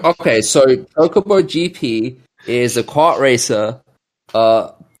 so Chocobo GP is a kart racer,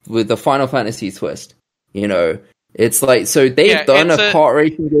 with the Final Fantasy twist. You know, it's like they've done a kart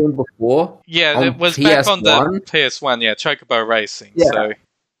racing game before. Yeah, it was PS1. back on the PS1. Yeah, Chocobo Racing. Yeah. So.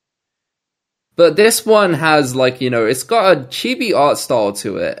 But this one has, it's got a chibi art style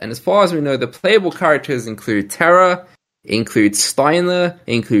to it. And as far as we know, the playable characters include Terra, include Steiner,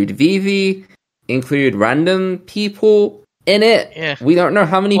 include Vivi, include random people in it. Yeah. We don't know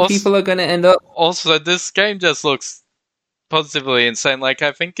how many people are going to end up. Also, this game just looks positively insane. Like,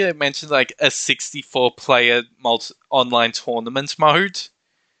 I think it mentioned, a 64-player online tournament mode.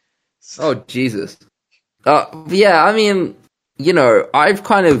 Oh, Jesus. Yeah, I mean, I've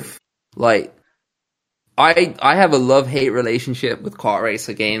kind of, I have a love-hate relationship with kart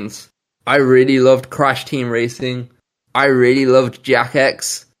racer games. I really loved Crash Team Racing. I really loved Jack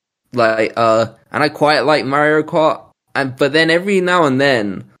X. And I quite like Mario Kart. But then every now and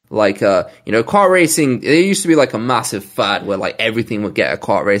then, kart racing, there used to be a massive fad where everything would get a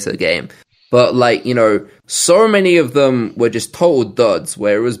kart racer game. But so many of them were just total duds,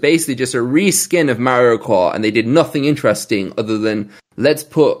 where it was basically just a reskin of Mario Kart, and they did nothing interesting other than let's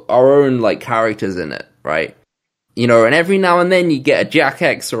put our own characters in it, right? And every now and then you get a Jack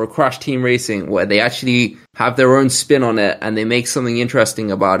X or a Crash Team Racing where they actually have their own spin on it and they make something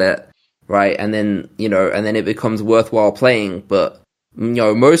interesting about it, right? And then it becomes worthwhile playing. But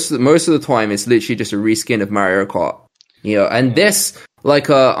most of the time it's literally just a reskin of Mario Kart. And this,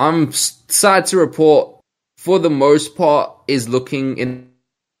 I'm sad to report, for the most part, is looking in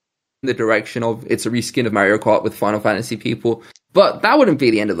the direction of it's a reskin of Mario Kart with Final Fantasy people. But that wouldn't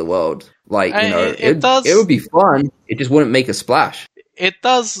be the end of the world. It would be fun. It just wouldn't make a splash. It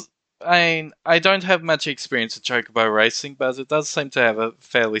does. I don't have much experience with Chocobo Racing, but it does seem to have a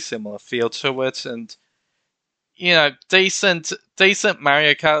fairly similar feel to it. And, decent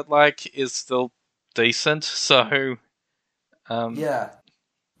Mario Kart is still decent. So, yeah,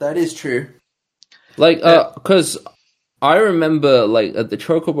 that is true. Because I remember, at the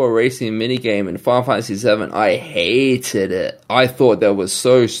Chocobo Racing minigame in Final Fantasy VII, I hated it. I thought that was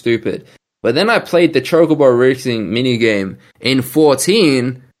so stupid. But then I played the Chocobo Racing minigame in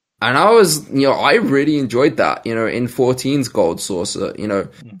 14, and I really enjoyed that, in 14's Gold Saucer,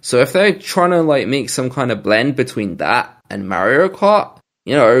 So if they're trying to, make some kind of blend between that and Mario Kart,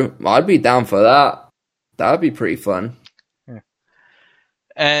 I'd be down for that. That would be pretty fun. Yeah.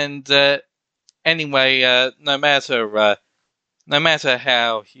 And, anyway, no matter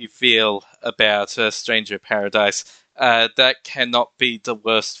how you feel about Stranger Paradise, that cannot be the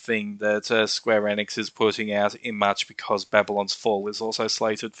worst thing that Square Enix is putting out in March, because Babylon's Fall is also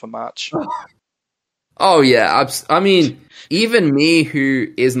slated for March. Oh yeah, I mean, even me,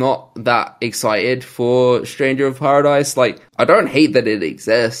 who is not that excited for Stranger of Paradise, I don't hate that it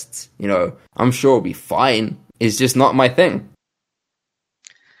exists. I'm sure it'll be fine. It's just not my thing.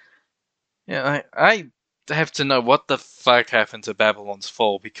 Yeah, I have to know what the fuck happened to Babylon's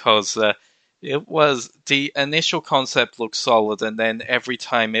Fall, because it was, the initial concept looked solid, and then every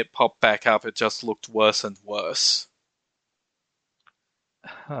time it popped back up, it just looked worse and worse.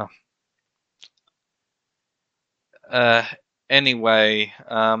 Huh. Anyway,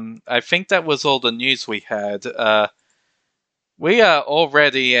 I think that was all the news we had. We are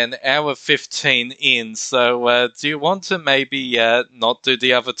already an hour 15 in, so do you want to maybe not do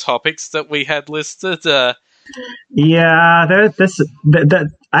the other topics that we had listed? Yeah,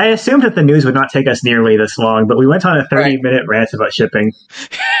 I assumed that the news would not take us nearly this long, but we went on a 30-minute rant about shipping.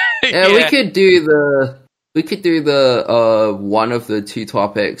 Yeah, we could do the one of the two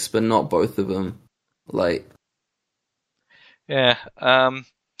topics, but not both of them. Yeah, I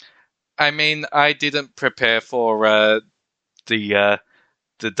mean, I didn't prepare for the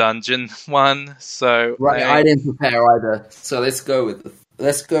dungeon one, so I didn't prepare either. So let's go with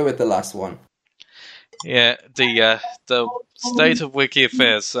the last one. Yeah, the state of Wiki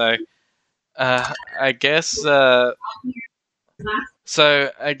affairs. So, I guess. I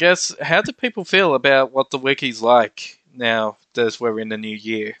guess, how do people feel about what the wiki's like now that we're in the new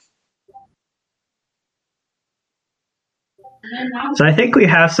year? So I think we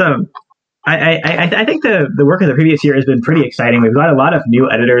have some I think the work of the previous year has been pretty exciting. We've got a lot of new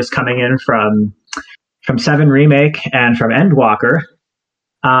editors coming in from 7 Remake and from Endwalker.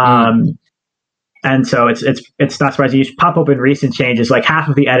 And so it's not surprising. You pop open recent changes, like half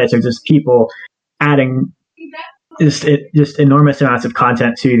of the edits are just people adding just enormous amounts of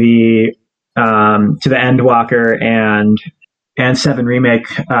content to the Endwalker and 7 Remake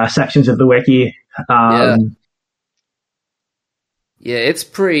sections of the wiki. Yeah, it's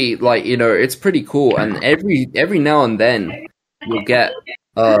pretty it's pretty cool. And every now and then you'll get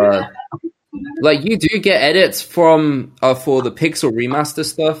you do get edits from for the Pixel remaster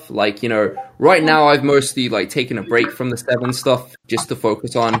stuff. Right now I've mostly taken a break from the 7 stuff just to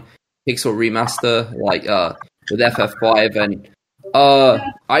focus on Pixel remaster, with FF5, and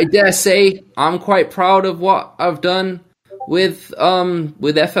I dare say I'm quite proud of what I've done with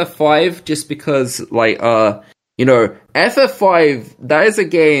FF5, just because FF5, that is a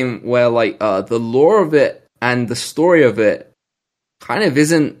game where the lore of it and the story of it kind of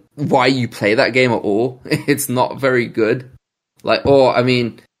isn't why you play that game at all. It's not very good.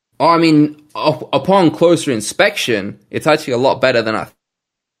 Upon closer inspection, it's actually a lot better than I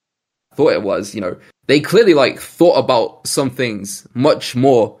thought it was. They clearly thought about some things much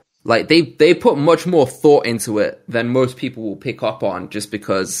more. They put much more thought into it than most people will pick up on, just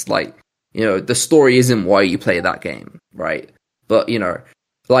because the story isn't why you play that game, right? But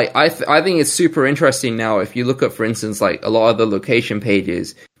I think it's super interesting now. If you look at, for instance, a lot of the location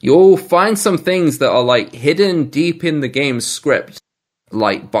pages, you'll find some things that are hidden deep in the game's script,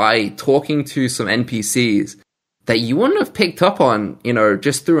 by talking to some NPCs that you wouldn't have picked up on,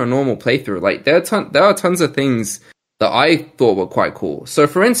 just through a normal playthrough. There are tons of things that I thought were quite cool. So,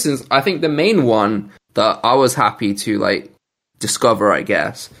 for instance, I think the main one that I was happy to discover, I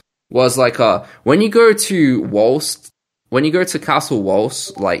guess, was when you go to Walst. When you go to Castle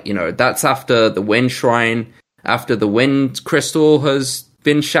Waltz, that's after the Wind Shrine, after the Wind Crystal has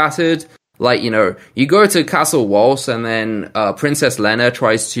been shattered. You go to Castle Waltz, and then Princess Lena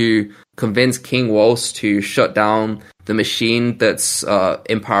tries to convince King Waltz to shut down the machine that's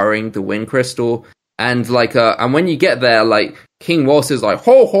empowering the Wind Crystal. And and when you get there, King Waltz is ho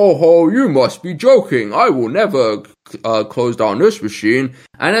ho ho, you must be joking. I will never close down this machine.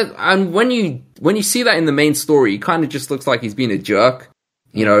 And when you see that in the main story, he kind of just looks like he's being a jerk.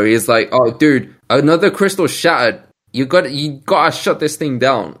 He's oh dude, another crystal shattered. You gotta shut this thing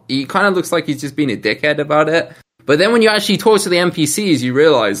down. He kind of looks like he's just being a dickhead about it. But then when you actually talk to the NPCs, you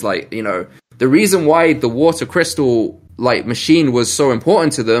realize the reason why the water crystal machine was so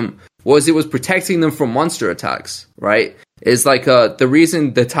important to them was it was protecting them from monster attacks, right? It's the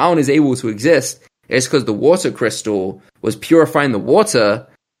reason the town is able to exist is because the water crystal was purifying the water,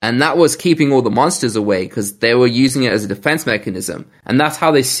 and that was keeping all the monsters away because they were using it as a defense mechanism. And that's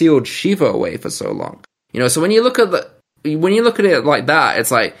how they sealed Shiva away for so long. So when you look at it like that,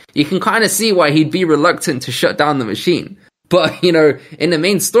 it's you can kind of see why he'd be reluctant to shut down the machine. But, in the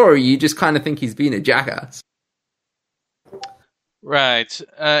main story, you just kind of think he's being a jackass. Right.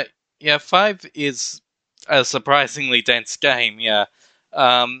 5 is a surprisingly dense game, yeah.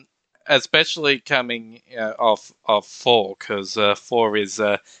 Especially coming off 4, because 4 is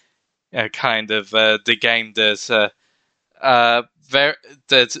kind of the game that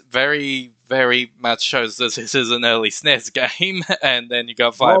very, very much shows that this is an early SNES game, and then you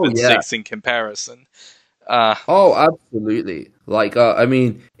got 5 and 6 in comparison. Absolutely.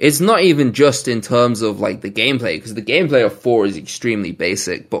 It's not even just in terms of the gameplay, because the gameplay of 4 is extremely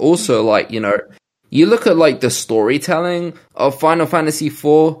basic, but also you look at the storytelling of Final Fantasy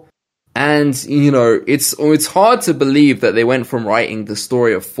 4, and it's hard to believe that they went from writing the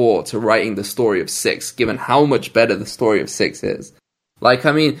story of 4 to writing the story of 6, given how much better the story of 6 is.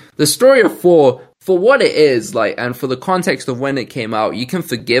 The story of 4, for what it is, and for the context of when it came out, you can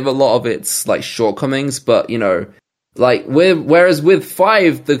forgive a lot of its shortcomings, but whereas with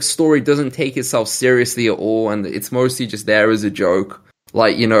 5, the story doesn't take itself seriously at all, and it's mostly just there as a joke.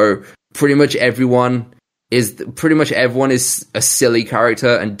 Pretty much everyone is a silly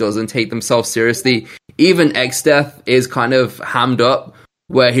character and doesn't take themselves seriously. Even Exdeath is kind of hammed up,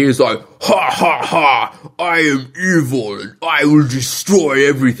 where he's ha ha ha, I am evil and I will destroy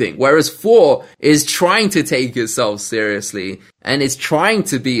everything. Whereas 4 is trying to take itself seriously, and it's trying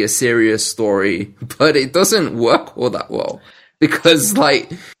to be a serious story, but it doesn't work all that well. Because,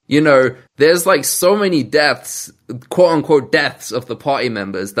 there's so many deaths, quote unquote deaths of the party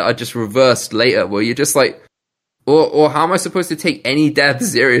members that are just reversed later, where you're just or how am I supposed to take any death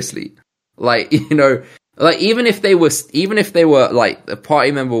seriously? Even if they were a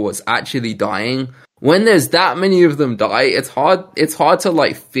party member was actually dying, when there's that many of them die, it's hard to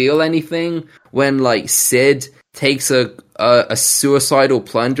like feel anything when like Sid takes a suicidal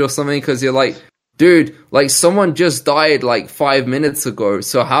plunge or something, because you're like, dude, like someone just died like 5 minutes ago,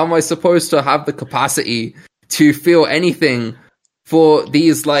 so how am I supposed to have the capacity to feel anything for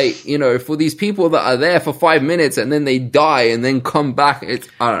these, like, you know, for these people that are there for 5 minutes and then they die and then come back? It's,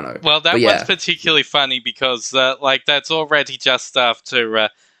 I don't know. Well, that was particularly funny because like that's already just after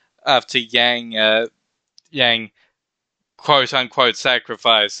Yang quote unquote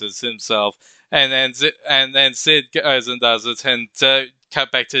sacrifices himself, and then Sid goes and does it, and cut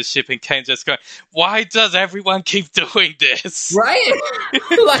back to the ship, and Kane just going, "Why does everyone keep doing this?" Right?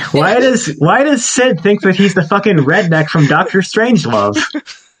 Like, why does Sid think that he's the fucking redneck from Doctor Strangelove?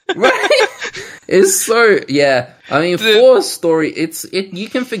 Right? It's so, yeah. I mean, Four's story, you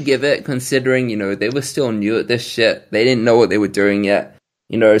can forgive it considering, you know, they were still new at this shit. They didn't know what they were doing yet.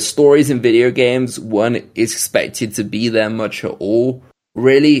 You know, stories in video games weren't expected to be there much at all,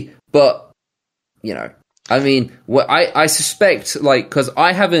 really. But, you know, I mean, I suspect, like, because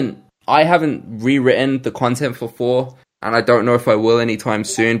I haven't rewritten the content for 4, and I don't know if I will anytime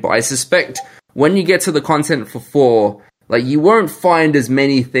soon, but I suspect when you get to the content for 4, like, you won't find as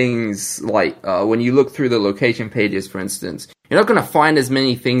many things, like, when you look through the location pages, for instance, you're not going to find as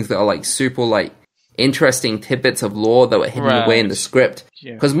many things that are, like, super, like, interesting tidbits of lore that were hidden away in the script.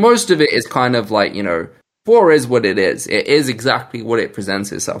 Because most of it is kind of like, you know, 4 is what it is. It is exactly what it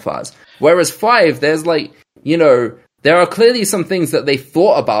presents itself as. Whereas 5, there's like, you know, there are clearly some things that they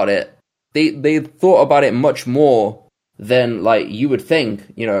thought about it. They thought about it much more than, like, you would think.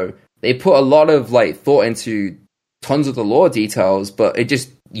 You know, they put a lot of, like, thought into tons of the lore details, but you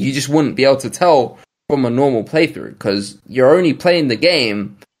just wouldn't be able to tell from a normal playthrough, because you're only playing the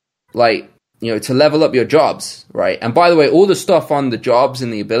game, like, you know, to level up your jobs, right? And by the way, all the stuff on the jobs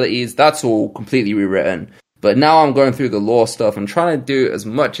and the abilities, that's all completely rewritten. But now I'm going through the lore stuff and trying to do as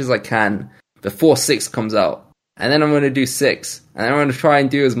much as I can before 6 comes out. And then I'm going to do 6. And then I'm going to try and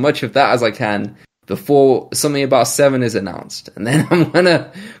do as much of that as I can before something about 7 is announced. And then I'm going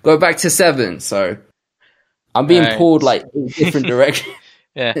to go back to 7. So I'm being pulled, like, in different directions.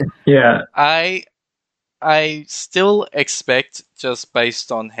 Yeah. I still expect, just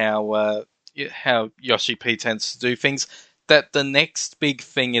based on how Yoshi P tends to do things, that the next big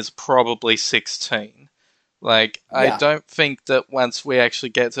thing is probably 16. Like, I don't think that once we actually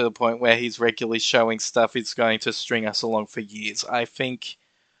get to the point where he's regularly showing stuff, it's going to string us along for years. I think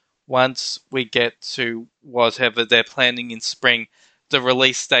once we get to whatever they're planning in spring, the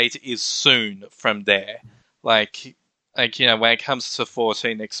release date is soon from there. Like, you know, when it comes to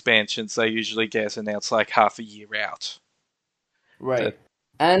 14 expansions, they usually get announced like half a year out. Right.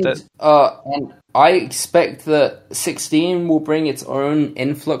 And I expect that 16 will bring its own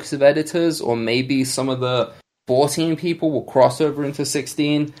influx of editors, or maybe some of the 14 people will cross over into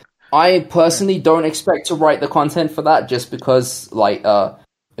 16. I personally don't expect to write the content for that, just because, like,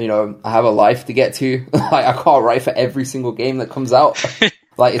 you know, I have a life to get to. Like, I can't write for every single game that comes out.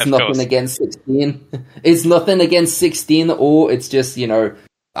 Like, it's nothing against 16. It's nothing against 16 at all. It's just, you know,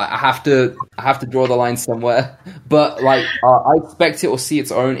 I have to draw the line somewhere. But, like, I expect it will see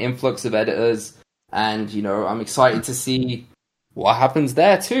its own influx of editors, and, you know, I'm excited to see what happens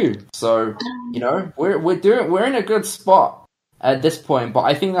there too. So, you know, we're in a good spot at this point, but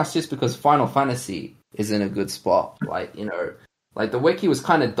I think that's just because Final Fantasy is in a good spot. Like, you know, like, the wiki was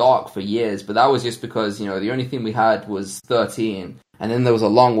kind of dark for years, but that was just because, you know, the only thing we had was 13, and then there was a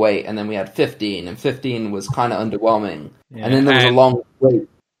long wait, and then we had 15, and 15 was kind of underwhelming, and then there was a long wait.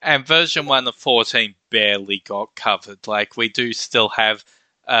 And version 1 of 14 barely got covered. Like, we do still have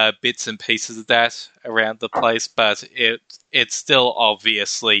bits and pieces of that around the place, but it's still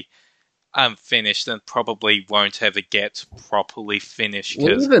obviously unfinished and probably won't ever get properly finished.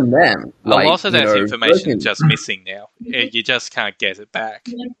 Well, even then, like, a lot of that information is just missing now. You just can't get it back.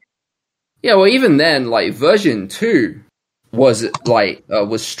 Yeah, well, even then, like, version 2 was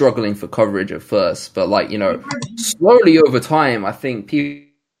struggling for coverage at first, but, like, you know, slowly over time, I think people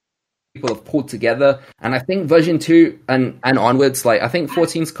have pulled together, and I think version 2 and onwards, like, I think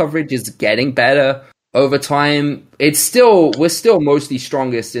 14's coverage is getting better over time. We're still mostly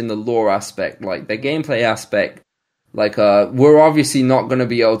strongest in the lore aspect, like the gameplay aspect. Like, we're obviously not going to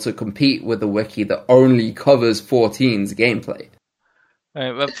be able to compete with the wiki that only covers 14's gameplay.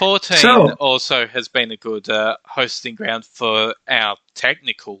 But 14 also has been a good hosting ground for our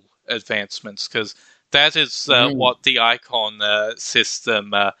technical advancements, because that is what the icon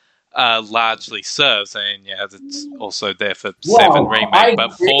system largely serves. And yeah, it's also there for Well, 7 remake,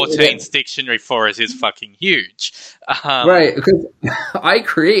 but 14's dictionary for it is fucking huge. Right, because I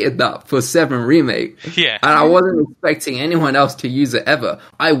created that for 7 Remake. Yeah. And I wasn't expecting anyone else to use it ever.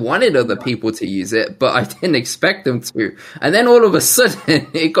 I wanted other people to use it, but I didn't expect them to. And then all of a sudden,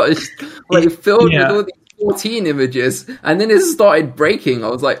 it got filled with all these 14 images, and then it started breaking. I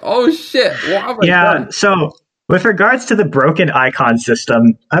was like, oh shit, what have I done? So with regards to the broken icon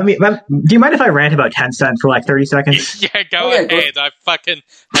system, I mean, do you mind if I rant about Tencent for like 30 seconds? Yeah, go ahead. I fucking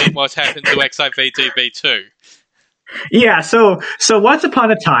hate what happened to XIVDB2. Yeah, so once upon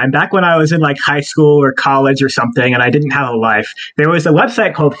a time, back when I was in like high school or college or something, and I didn't have a life, there was a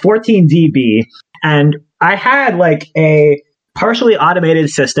website called 14DB, and I had like a partially automated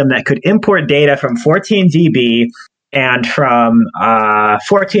system that could import data from 14DB and from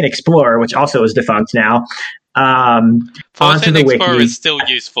 14 Explorer, which also is defunct now, 14 Explorer is still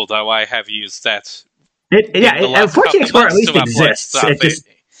useful, though. I have used that. 14 Explorer at least exists.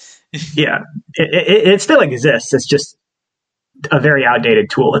 It still exists. It's just a very outdated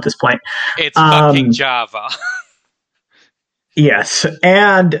tool at this point. It's fucking Java. Yes,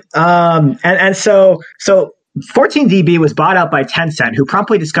 and so 14DB was bought out by Tencent, who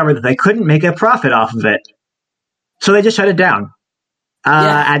promptly discovered that they couldn't make a profit off of it, so they just shut it down.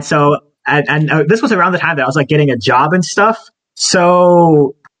 And this was around the time that I was like getting a job and stuff.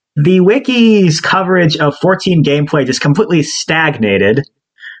 So the Wiki's coverage of 14 gameplay just completely stagnated.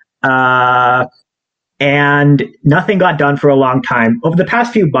 And nothing got done for a long time. Over the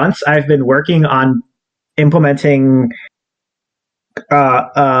past few months, I've been working on implementing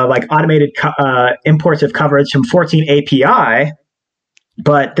like automated imports of coverage from 14 API,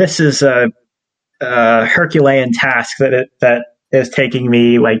 but this is a Herculean task that is taking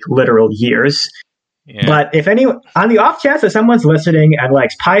me like literal years. Yeah. But if on the off chance that someone's listening and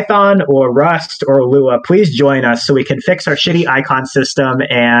likes Python or Rust or Lua, please join us so we can fix our shitty icon system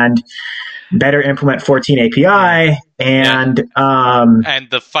and better implement 14 API and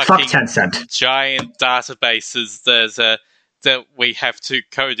the fucking fuck Tencent. Giant databases that we have to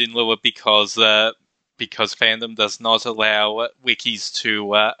code in Lua because fandom does not allow wikis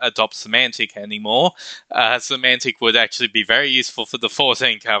to adopt semantic anymore. Semantic would actually be very useful for the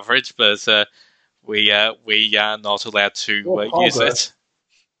 14 coverage, but we are not allowed to use it.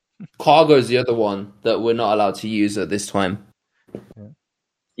 Cargo is the other one that we're not allowed to use at this time.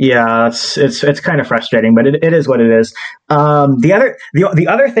 Yeah, it's kind of frustrating, but it is what it is. The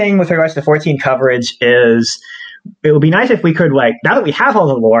other thing with regards to 14 coverage is it would be nice if we could, like, now that we have all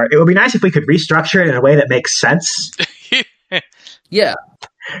the lore, it would be nice if we could restructure it in a way that makes sense. Yeah,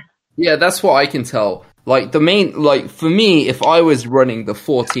 that's what I can tell. Like, for me, if I was running the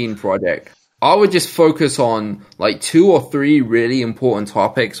 14 project, I would just focus on like 2 or 3 really important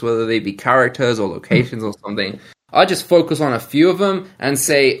topics, whether they be characters or locations or something. I just focus on a few of them and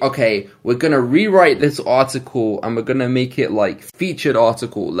say, okay, we're going to rewrite this article and we're going to make it like featured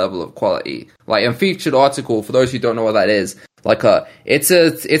article level of quality. Like a featured article, for those who don't know what that is, like it's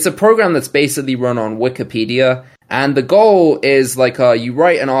a program that's basically run on Wikipedia. And the goal is like you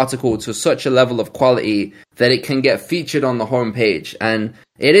write an article to such a level of quality that it can get featured on the homepage. And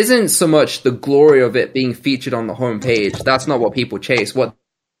it isn't so much the glory of it being featured on the homepage. That's not what people chase. What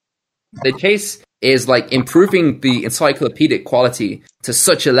they chase is like improving the encyclopedic quality to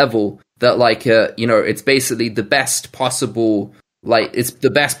such a level that like, it's basically the best possible, like it's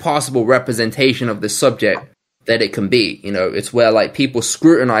the best possible representation of the subject that it can be. It's where like people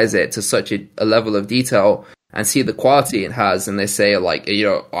scrutinize it to such a level of detail and see the quality it has. And they say like,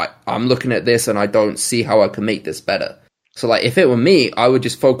 I'm looking at this and I don't see how I can make this better. So like if it were me, I would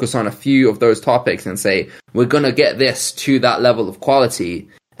just focus on a few of those topics and say, we're going to get this to that level of quality.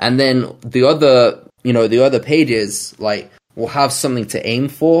 And then the other pages, like, will have something to aim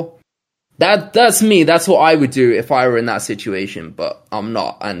for. That's me. That's what I would do if I were in that situation, but I'm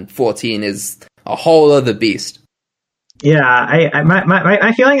not. And 14 is a whole other beast. Yeah,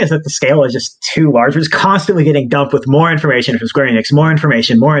 my feeling is that the scale is just too large. We're just constantly getting dumped with more information from Square Enix, more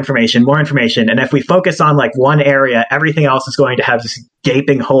information. And if we focus on like one area, everything else is going to have just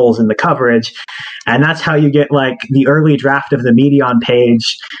gaping holes in the coverage. And that's how you get like the early draft of the Medion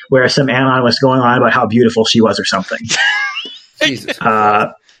page where some anon was going on about how beautiful she was or something. Jesus.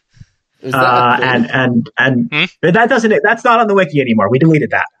 And that's not on the wiki anymore. We deleted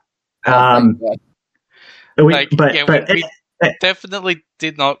that. We definitely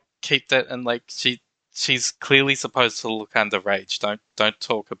did not keep that, and like she's clearly supposed to look underage. Don't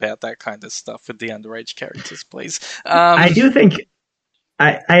talk about that kind of stuff with the underage characters, please. I do think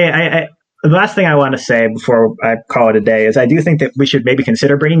I the last thing I want to say before I call it a day is I do think that we should maybe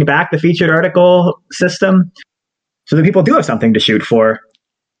consider bringing back the featured article system so that people do have something to shoot for.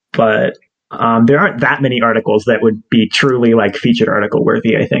 But there aren't that many articles that would be truly like featured article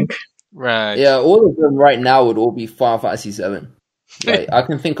worthy, I think. Right. Yeah, all of them right now would all be Final Fantasy VII. Like, I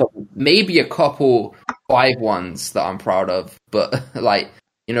can think of maybe a couple 5 ones that I'm proud of, but like,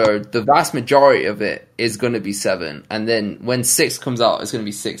 you know, the vast majority of it is going to be 7, and then when 6 comes out, it's going to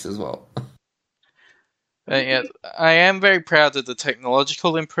be 6 as well. Yeah, I am very proud of the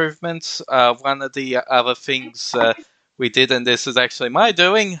technological improvements. One of the other things we did, and this is actually my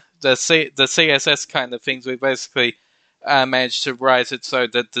doing, the CSS kind of things, we basically managed to write it so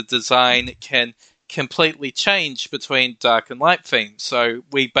that the design can completely change between dark and light themes. So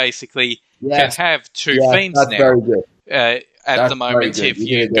we basically can have 2 themes that's now. Very good. At the moment, if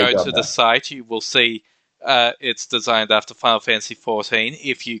you go to the site, you will see it's designed after Final Fantasy XIV.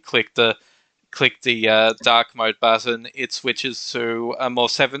 If you click the dark mode button, it switches to a more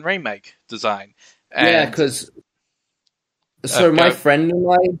 7 remake design. Yeah, because my friend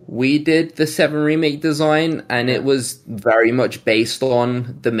and I, we did the 7 remake design, and it was very much based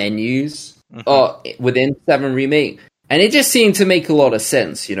on the menus within 7 remake, and it just seemed to make a lot of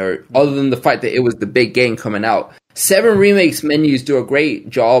sense, you know, other than the fact that it was the big game coming out. 7 Remake's menus do a great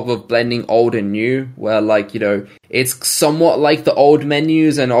job of blending old and new, where, like, you know, it's somewhat like the old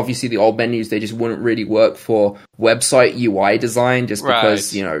menus, and obviously the old menus, they just wouldn't really work for website UI design, just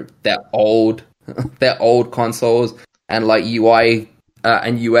because, you know, they're old consoles, and, like, UI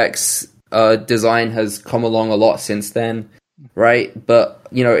and UX design has come along a lot since then, right? But,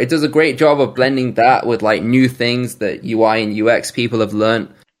 you know, it does a great job of blending that with, like, new things that UI and UX people have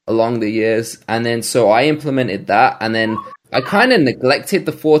learned along the years. And then so I implemented that, and then I kind of neglected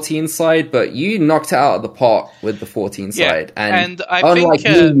the 14 side, but you knocked it out of the park with the 14 side. And I unlike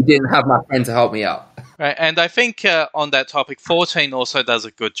think you didn't have my friend to help me out. Right, and I think on that topic, 14 also does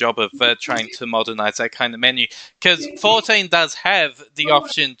a good job of trying to modernize that kind of menu, because 14 does have the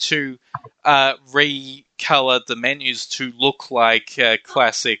option to recolor the menus to look like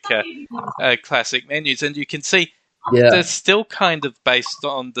classic menus, and you can see they're still kind of based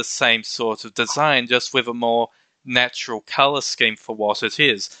on the same sort of design, just with a more natural color scheme for what it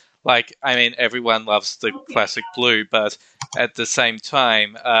is. Like, I mean, everyone loves the classic blue, but at the same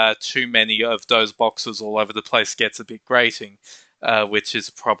time, too many of those boxes all over the place gets a bit grating, which is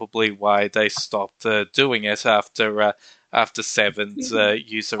probably why they stopped doing it after 7's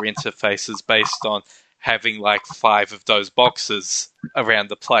user interfaces based on having like 5 of those boxes around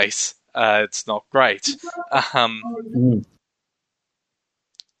the place. It's not great. So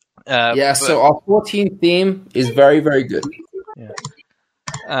our 14 theme is very, very good. Yeah.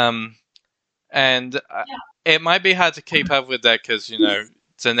 And it might be hard to keep up with that because, you know,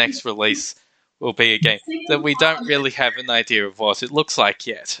 the next release will be a game that we don't really have an idea of what it looks like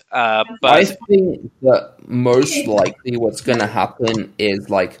yet. But I think that most likely what's going to happen is,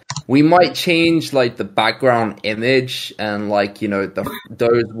 like, we might change, like, the background image and, like, you know,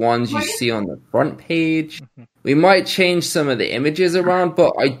 those ones you see on the front page. We might change some of the images around,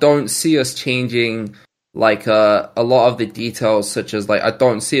 but I don't see us changing, like, a lot of the details, such as, like, I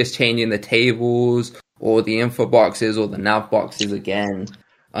don't see us changing the tables or the info boxes or the nav boxes again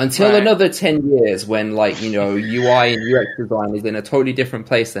until another 10 years when, like, you know, UI and UX design is in a totally different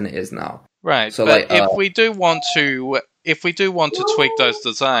place than it is now. Right, so, but like, if we do want to tweak those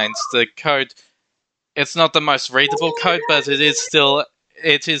designs, the code, it's not the most readable code, but it is still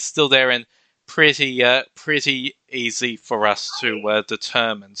there and pretty easy for us to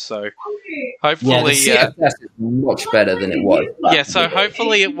determine. So hopefully, the CSS is much better than it was. Yeah, so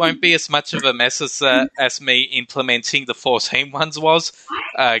hopefully it won't be as much of a mess as me implementing the 14 ones was,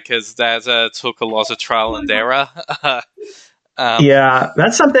 because that took a lot of trial and error.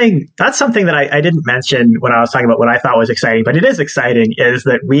 That's something that I didn't mention when I was talking about what I thought was exciting, but it is exciting, is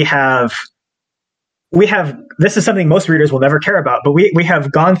that we have, this is something most readers will never care about, but we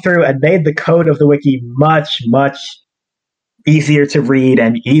have gone through and made the code of the wiki much, much easier to read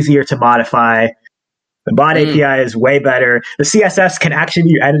and easier to modify. The bot API is way better. The CSS can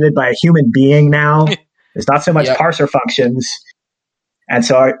actually be edited by a human being now. There's not so much parser functions. And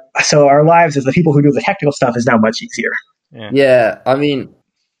so our lives as the people who do the technical stuff is now much easier. Yeah, I mean,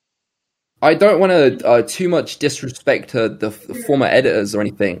 I don't want to too much disrespect to the former editors or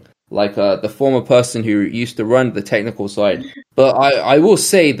anything, like the former person who used to run the technical side. But I will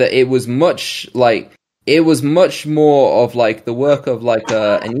say that it was much more of, like, the work of, like,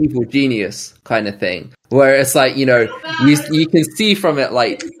 an evil genius kind of thing. where it's like, you can see from it,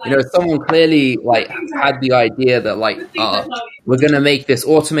 like, someone clearly like had the idea that like, we're going to make this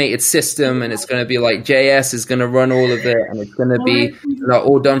automated system, and it's going to be like JS is going to run all of it, and it's going to be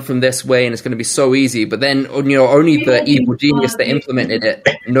all done from this way, and it's going to be so easy. But then, only the evil genius that implemented it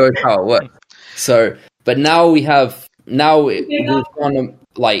knows how it works. So, but now we've gone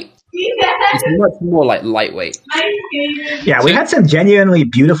like, it's much more like lightweight. Yeah, we had some genuinely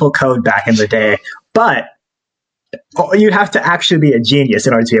beautiful code back in the day, but you have to actually be a genius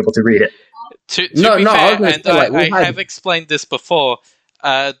in order to be able to read it. To be fair, and I have explained this before,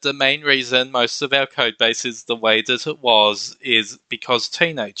 the main reason most of our code base is the way that it was is because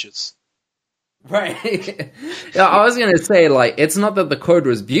teenagers. Right. Yeah, I was going to say, like, it's not that the code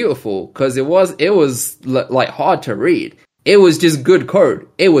was beautiful, because it was like hard to read. It was just good code.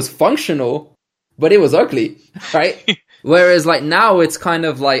 It was functional, but it was ugly, right? Whereas like now it's kind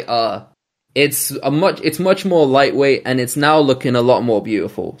of like it's much more lightweight, and it's now looking a lot more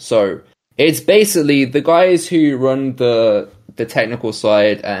beautiful. So it's basically the guys who run the technical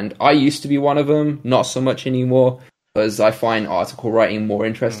side, and I used to be one of them, not so much anymore, because I find article writing more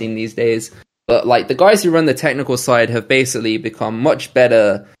interesting these days. But like the guys who run the technical side have basically become much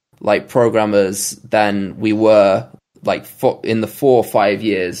better like programmers than we were like in the 4 or 5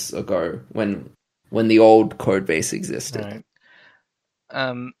 years ago when the old code base existed.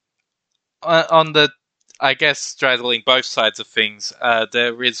 Right. On the, I guess, straddling both sides of things,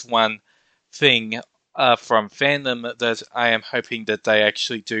 there is one thing from fandom that I am hoping that they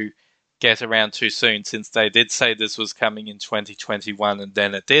actually do get around to soon, since they did say this was coming in 2021 and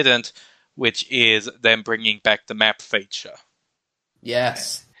then it didn't, which is them bringing back the map feature.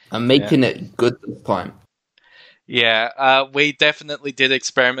 Yes, and making it good this time. Yeah, we definitely did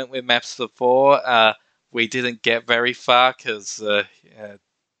experiment with maps before. We didn't get very far because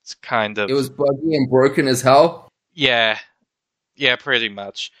it's kind of... It was buggy and broken as hell? Yeah, pretty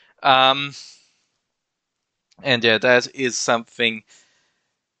much. And yeah, that is something...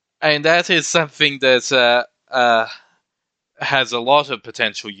 And that is something that has a lot of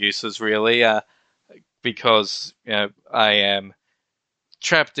potential uses, really, because I am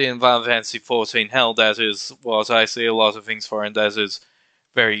trapped in Final Fantasy XIV Hell. That is what I see a lot of things for, and that is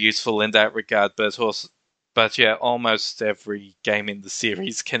very useful in that regard. But yeah, almost every game in the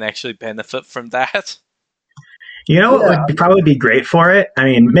series can actually benefit from that. You know what would probably be great for it? I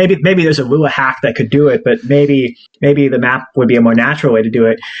mean, maybe there's a Lua hack that could do it, but maybe the map would be a more natural way to do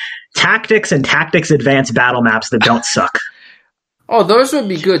it. Tactics and Tactics Advanced battle maps that don't suck. Oh, those would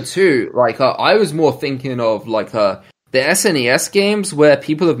be good too. Like, I was more thinking of like the SNES games where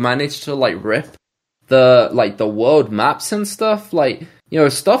people have managed to like rip the world maps and stuff. Like,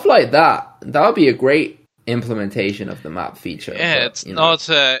 stuff like that. That would be a great implementation of the map feature. Yeah, it's not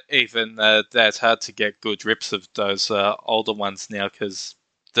even that hard to get good rips of those older ones now, because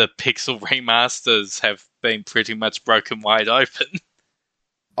the pixel remasters have been pretty much broken wide open.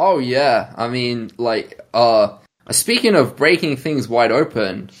 Oh yeah, I mean, like, speaking of breaking things wide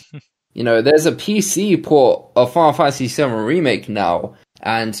open, there's a PC port of Final Fantasy VII Remake now,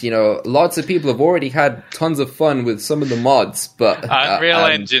 and lots of people have already had tons of fun with some of the mods. But Unreal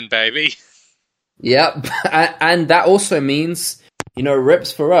Engine, baby. Yep, and that also means,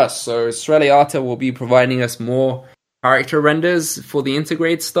 rips for us. So Streliata will be providing us more character renders for the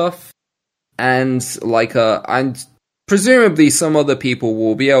integrate stuff, and and presumably some other people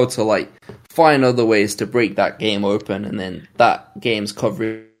will be able to like find other ways to break that game open, and then that game's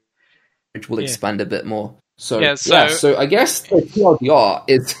coverage will expand a bit more. So I guess the TLDR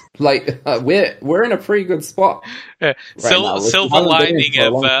is like we're in a pretty good spot. Yeah. Silver lining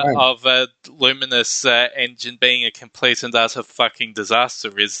of Luminous engine being a complete and utter fucking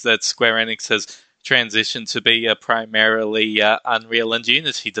disaster is that Square Enix has transitioned to be a primarily Unreal and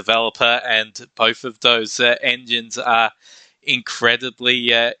Unity developer, and both of those engines are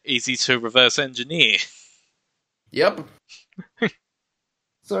incredibly easy to reverse engineer. Yep.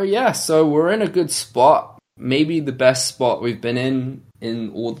 So we're in a good spot. Maybe the best spot we've been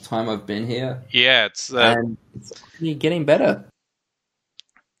in all the time I've been here. Yeah, it's getting better.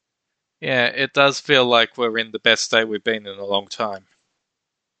 Yeah, it does feel like we're in the best state we've been in a long time.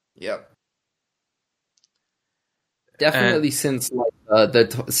 Yep. Definitely since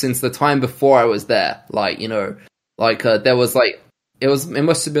the time before I was there. There was it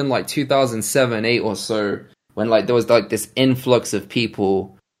must have been like 2007, 8 or so, when there was this influx of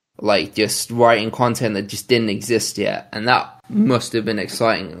people just writing content that just didn't exist yet, and that must have been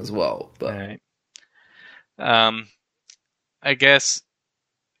exciting as well. But right. I guess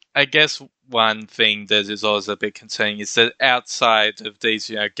one thing that is always a bit concerning is that outside of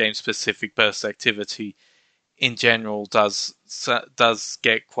these, game-specific burst activity, in general, does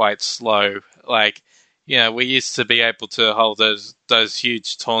get quite slow. Like, we used to be able to hold those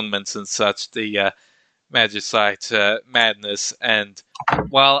huge tournaments and such, the Magicite Madness, and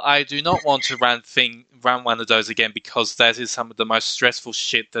while I do not want to run one of those again because that is some of the most stressful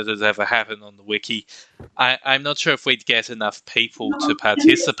shit that has ever happened on the wiki, I'm not sure if we'd get enough people to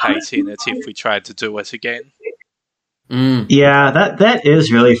participate in it if we tried to do it again. Yeah, that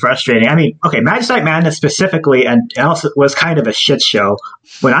is really frustrating. I mean, okay, Magicite Madness specifically, and also was kind of a shit show.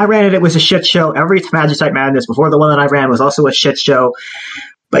 When I ran it, it was a shit show. Every Magicite Madness before the one that I ran was also a shit show.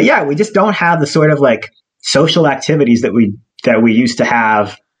 But yeah, we just don't have the sort of like social activities that we used to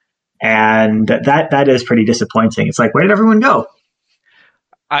have, and that is pretty disappointing. It's like, where did everyone go?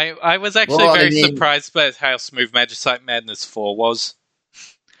 I was actually very surprised by how smooth Magicite Madness 4 was.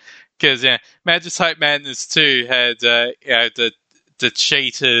 Because Magicite Madness 2 had the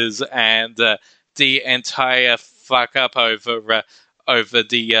cheaters and the entire fuck up over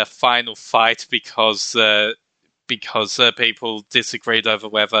the final fight because people disagreed over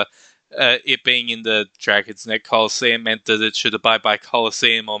whether it being in the Dragon's Neck Coliseum meant that it should abide by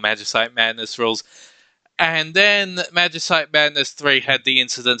Coliseum or Magicite Madness rules. And then Magicite Madness 3 had the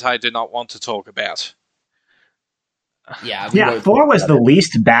incident I do not want to talk about. Yeah, 4 was the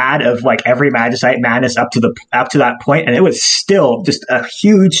least bad of like every Magicite Madness up to that point, and it was still just a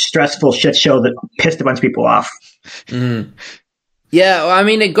huge stressful shit show that pissed a bunch of people off. Yeah, I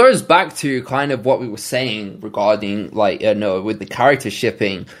mean, it goes back to kind of what we were saying regarding with the character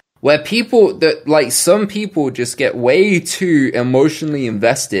shipping, where some people just get way too emotionally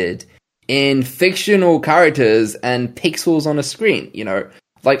invested in fictional characters and pixels on a screen,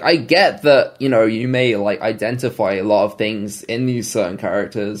 Like, I get that, you may, identify a lot of things in these certain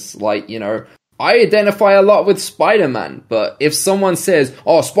characters. Like, I identify a lot with Spider-Man, but if someone says,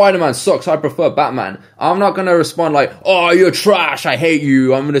 oh, Spider-Man sucks, I prefer Batman, I'm not gonna respond like, oh, you're trash, I hate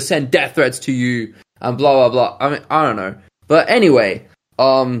you, I'm gonna send death threats to you, and blah, blah, blah. I mean, I don't know. But anyway,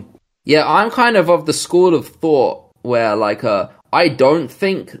 yeah, I'm kind of the school of thought where, I don't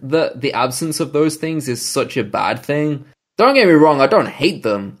think that the absence of those things is such a bad thing. Don't get me wrong, I don't hate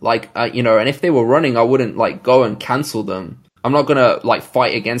them, and if they were running, I wouldn't, go and cancel them. I'm not gonna,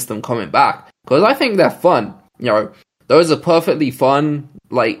 fight against them coming back, because I think they're fun. Those are perfectly fun,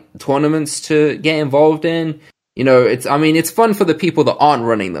 tournaments to get involved in. It's fun for the people that aren't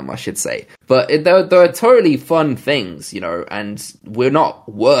running them, I should say. But they're totally fun things, and we're not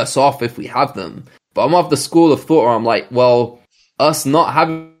worse off if we have them. But I'm of the school of thought where I'm like, well, us not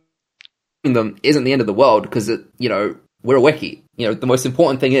having them isn't the end of the world, because, we're a wiki. The most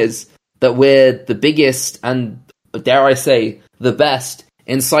important thing is that we're the biggest and, dare I say, the best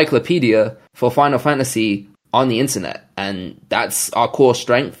encyclopedia for Final Fantasy on the internet. And that's our core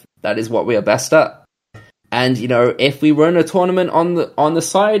strength. That is what we are best at. And, if we run a tournament on the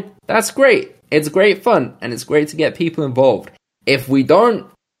side, that's great. It's great fun, and it's great to get people involved. If we don't,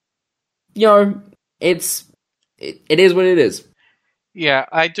 it is what it is. Yeah,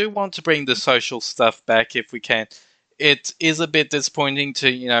 I do want to bring the social stuff back if we can. It is a bit disappointing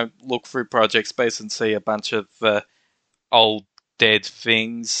to, look through Project Space and see a bunch of old dead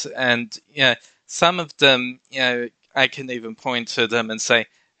things. And, some of them, I can even point to them and say,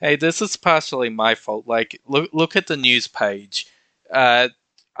 hey, this is partially my fault. Like, look at the news page.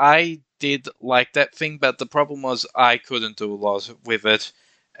 I did like that thing, but the problem was I couldn't do a lot with it.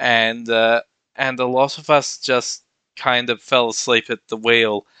 And a lot of us just kind of fell asleep at the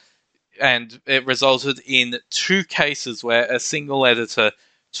wheel. And it resulted in 2 cases where a single editor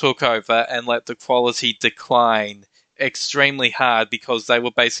took over and let the quality decline extremely hard because they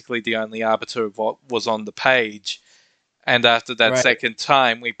were basically the only arbiter of what was on the page. And after that second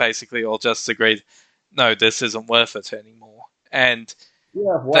time, we basically all just agreed, no, this isn't worth it anymore. And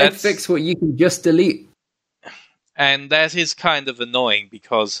why fix what you can just delete? And that is kind of annoying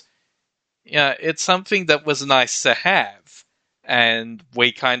because, it's something that was nice to have. And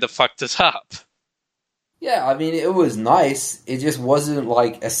we kind of fucked it up. Yeah, I mean, it was nice. It just wasn't,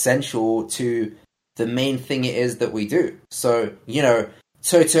 essential to the main thing it is that we do. So,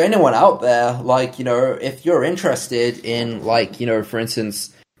 so to anyone out there, if you're interested in, for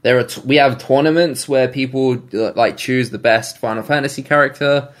instance, we have tournaments where people, choose the best Final Fantasy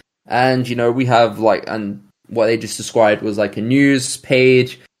character. And, we have, and what they just described was, a news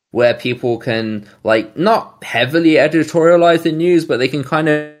page where people can, not heavily editorialize the news, but they can kind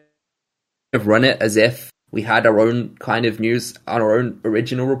of run it as if we had our own kind of news, our own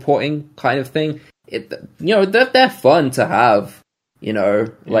original reporting kind of thing. They're fun to have. You know,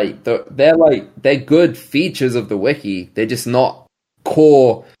 like they're good features of the wiki. They're just not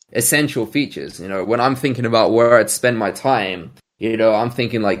core essential features. You know, when I'm thinking about where I'd spend my time, you know, I'm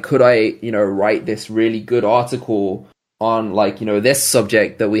thinking like, could I, you know, write this really good article on like, you know, this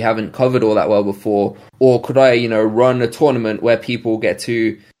subject that we haven't covered all that well before, or could I, you know, run a tournament where people get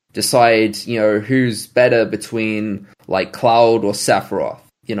to decide, you know, who's better between like Cloud or Sephiroth,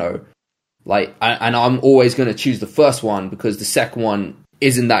 you know, like, and I'm always going to choose the first one because the second one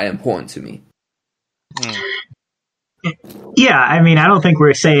isn't that important to me. Yeah, I mean, I don't think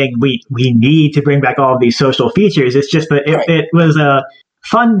we're saying we need to bring back all of these social features. It's just that it was a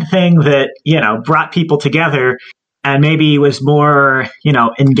fun thing that, you know, brought people together and maybe was more, you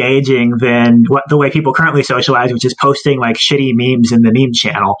know, engaging than the way people currently socialize, which is posting like shitty memes in the meme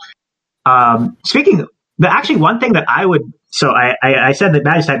channel. Actually, one thing that I would, so I said that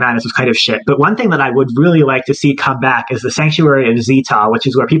Magic Madness was kind of shit, but one thing that I would really like to see come back is the Sanctuary of Zeta, which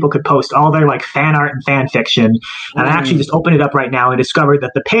is where people could post all their like fan art and fan fiction. And I actually just opened it up right now and discovered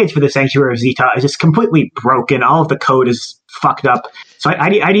that the page for the Sanctuary of Zeta is just completely broken. All of the code is fucked up. So I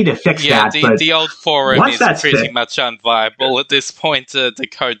need to fix that. Yeah, the old forum is pretty much unviable at this point. The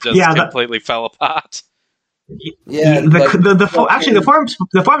code just completely fell apart. Yeah,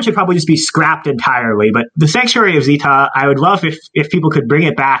 the forum should probably just be scrapped entirely. But the Sanctuary of Zeta, I would love if people could bring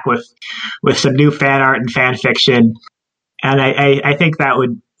it back with some new fan art and fan fiction, and I think that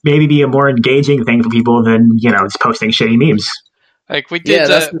would maybe be a more engaging thing for people than, you know, just posting shitty memes. Like we did,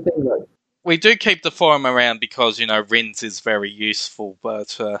 that's the thing, though. We do keep the forum around because, you know, RINS is very useful,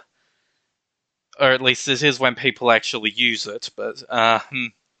 but or at least this is when people actually use it. But I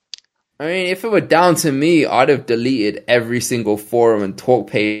mean, if it were down to me, I'd have deleted every single forum and talk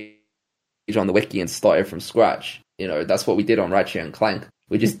page on the wiki and started from scratch. You know, that's what we did on Ratchet and Clank.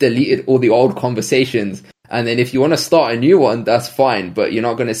 We just deleted all the old conversations, and then if you want to start a new one, that's fine, but you're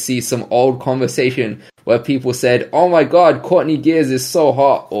not going to see some old conversation where people said, oh my god, Courtney Gears is so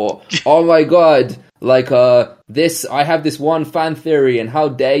hot, or oh my god, like, I have this one fan theory, and how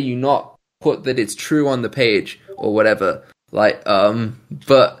dare you not put that it's true on the page, or whatever. Like,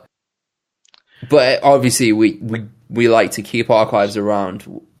 But obviously, we like to keep archives around,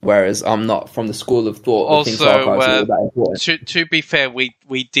 whereas I'm not from the school of thought that thinks archives are that important. To be fair, we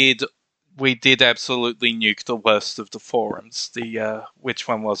did absolutely nuke the worst of the forums. The which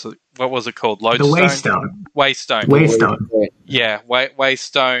one was it? What was it called? Lodestone? The Waystone. Yeah,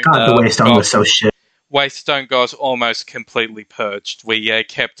 Waystone. God, the Waystone was so shit. Waystone got almost completely purged. We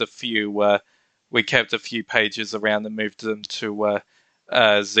kept a few pages around and moved them to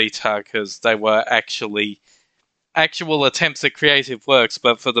Zeta because they were actual attempts at creative works,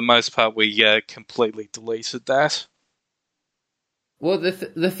 but for the most part we completely deleted that. Well,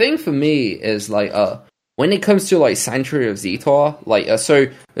 the thing for me is like when it comes to like Sanctuary of Zeta, like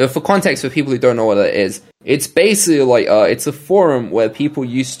for context for people who don't know what it is, it's basically like it's a forum where people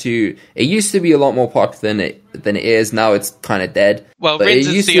used to be a lot more popular than it is now. It's kind of dead. Well, RINS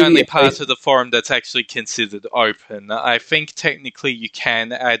is the only part of the forum that's actually considered open. I think technically you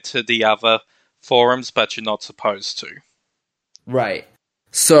can add to the other forums, but you're not supposed to. Right.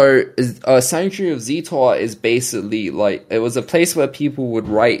 So, Sanctuary of Zeta is basically like, it was a place where people would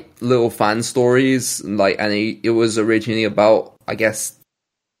write little fan stories, like, and it was originally about, I guess,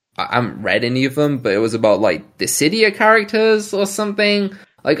 I haven't read any of them, but it was about like Dissidia characters or something.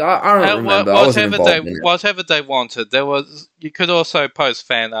 Like, I don't remember. Whatever they wanted. You could also post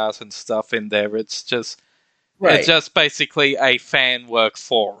fan art and stuff in there. It's just basically a fan work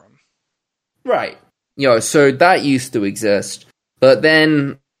forum. Right. You know, so that used to exist. But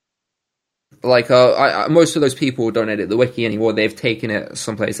then, like, most of those people don't edit the wiki anymore. They've taken it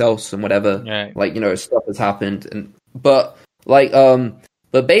someplace else and whatever. Yeah. Like, you know, stuff has happened. But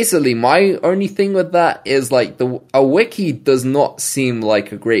basically, my only thing with that is, like, a wiki does not seem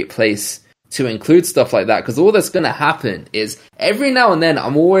like a great place to include stuff like that. Because all that's going to happen is, every now and then,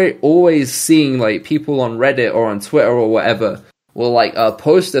 I'm always seeing, like, people on Reddit or on Twitter or whatever will, like,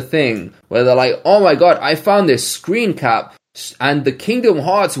 post a thing where they're like, oh my god, I found this screen cap, and the Kingdom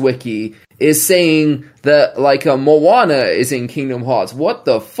Hearts wiki is saying that, like, Moana is in Kingdom Hearts. What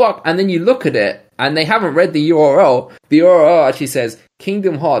the fuck? And then you look at it, and they haven't read the URL. The URL actually says,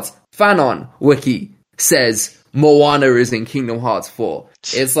 Kingdom Hearts Fanon wiki says Moana is in Kingdom Hearts 4.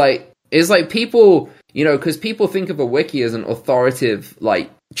 It's like people, you know, because people think of a wiki as an authoritative,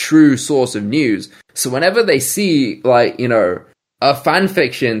 like, true source of news. So whenever they see, like, you know, a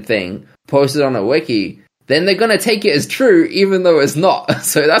fanfiction thing posted on a wiki, then they're going to take it as true, even though it's not.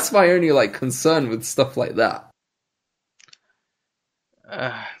 So that's my only, like, concern with stuff like that.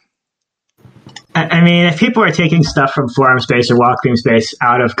 I I mean, if people are taking stuff from forum space or walkthrough space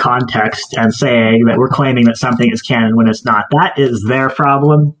out of context and saying that we're claiming that something is canon when it's not, that is their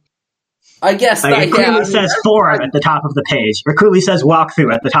problem. I guess like, it clearly says forum at the top of the page, or clearly says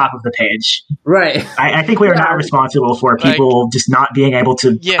walkthrough at the top of the page. Right. I think we are not responsible for people just not being able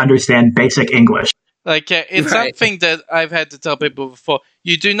to understand basic English. It's something that I've had to tell people before.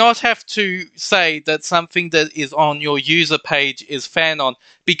 You do not have to say that something that is on your user page is fanon,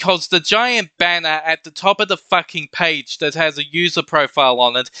 because the giant banner at the top of the fucking page that has a user profile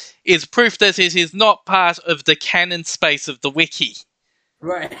on it is proof that it is not part of the canon space of the wiki.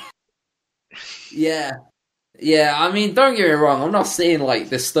 Right. Yeah. Yeah, I mean, don't get me wrong. I'm not saying,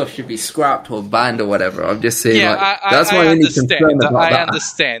 this stuff should be scrapped or banned or whatever. I'm just saying, that's my only concern about that. I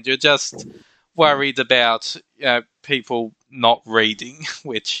understand. You're just worried about people not reading,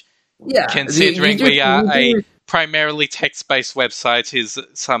 which, considering we are a primarily text-based website, is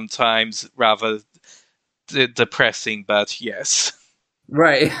sometimes rather depressing, but yes.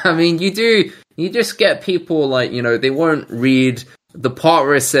 Right. I mean, you just get people, they won't read the part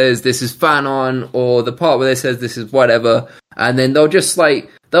where it says this is fanon, or the part where it says this is whatever, and then they'll just,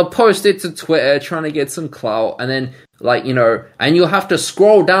 they'll post it to Twitter trying to get some clout, and then, and you'll have to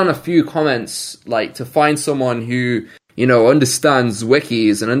scroll down a few comments, to find someone who, understands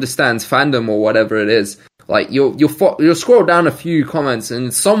wikis and understands fandom or whatever it is. You'll scroll down a few comments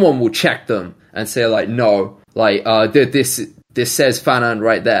and someone will check them and say, no, this says fanon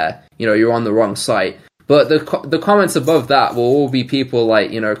right there. You're on the wrong site. But the comments above that will all be people,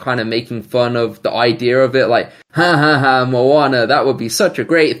 kind of making fun of the idea of it, ha, Moana, that would be such a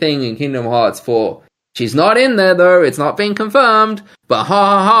great thing in Kingdom Hearts 4. She's not in there, though, it's not been confirmed, but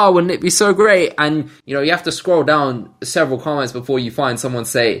ha, wouldn't it be so great? And, you have to scroll down several comments before you find someone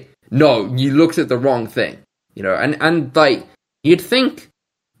say, no, you looked at the wrong thing. And you'd think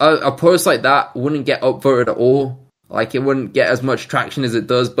a post like that wouldn't get upvoted at all. It wouldn't get as much traction as it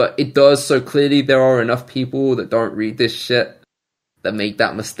does, but it does, so clearly there are enough people that don't read this shit that make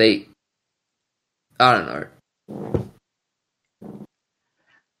that mistake. I don't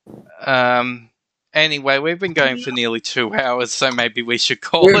know. Anyway, we've been going for nearly 2 hours, so maybe we should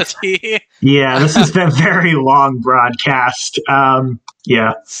call it here. Yeah, this has been a very long broadcast.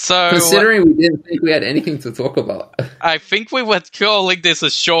 Yeah. So, considering we didn't think we had anything to talk about. I think we were calling this a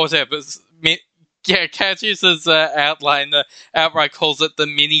short episode. Yeah, Cassius has outlined, outright calls it the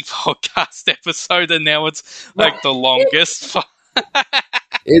mini podcast episode, and now it's the longest.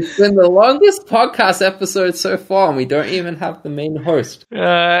 It's been the longest podcast episode so far, and we don't even have the main host.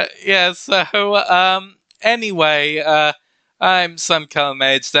 Anyway, I'm Some Color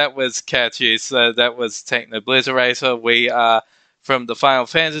Mage, that was Cassius, that was Technobliterator. We are from the Final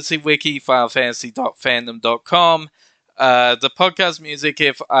Fantasy Wiki, finalfantasy.fandom.com. The podcast music,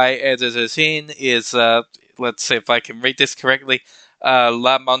 if I edit it in, is, let's see if I can read this correctly,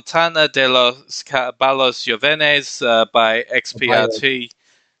 La Montana de los Caballos Jóvenes by XPRT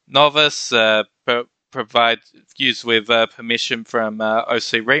Novice, used with permission from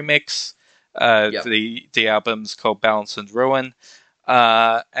OC Remix. The album's called Balance and Ruin.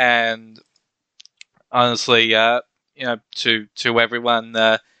 And honestly, to everyone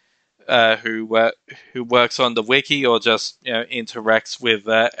who works on the wiki or just interacts with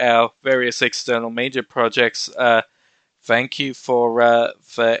our various external media projects, thank you for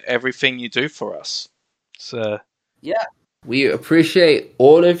everything you do for us. We appreciate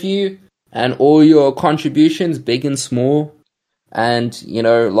all of you and all your contributions, big and small. And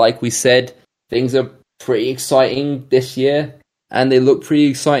like we said, things are pretty exciting this year, and they look pretty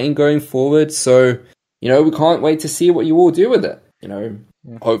exciting going forward. So we can't wait to see what you all do with it.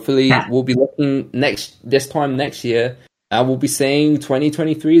 Hopefully we'll be looking this time next year, and we'll be saying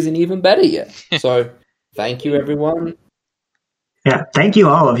 2023 is an even better year. So thank you, everyone. Yeah, thank you,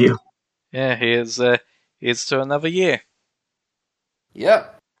 all of you. Yeah, here's to another year.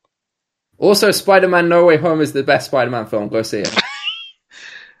 Yep. Also, Spider-Man No Way Home is the best Spider-Man film. Go see it.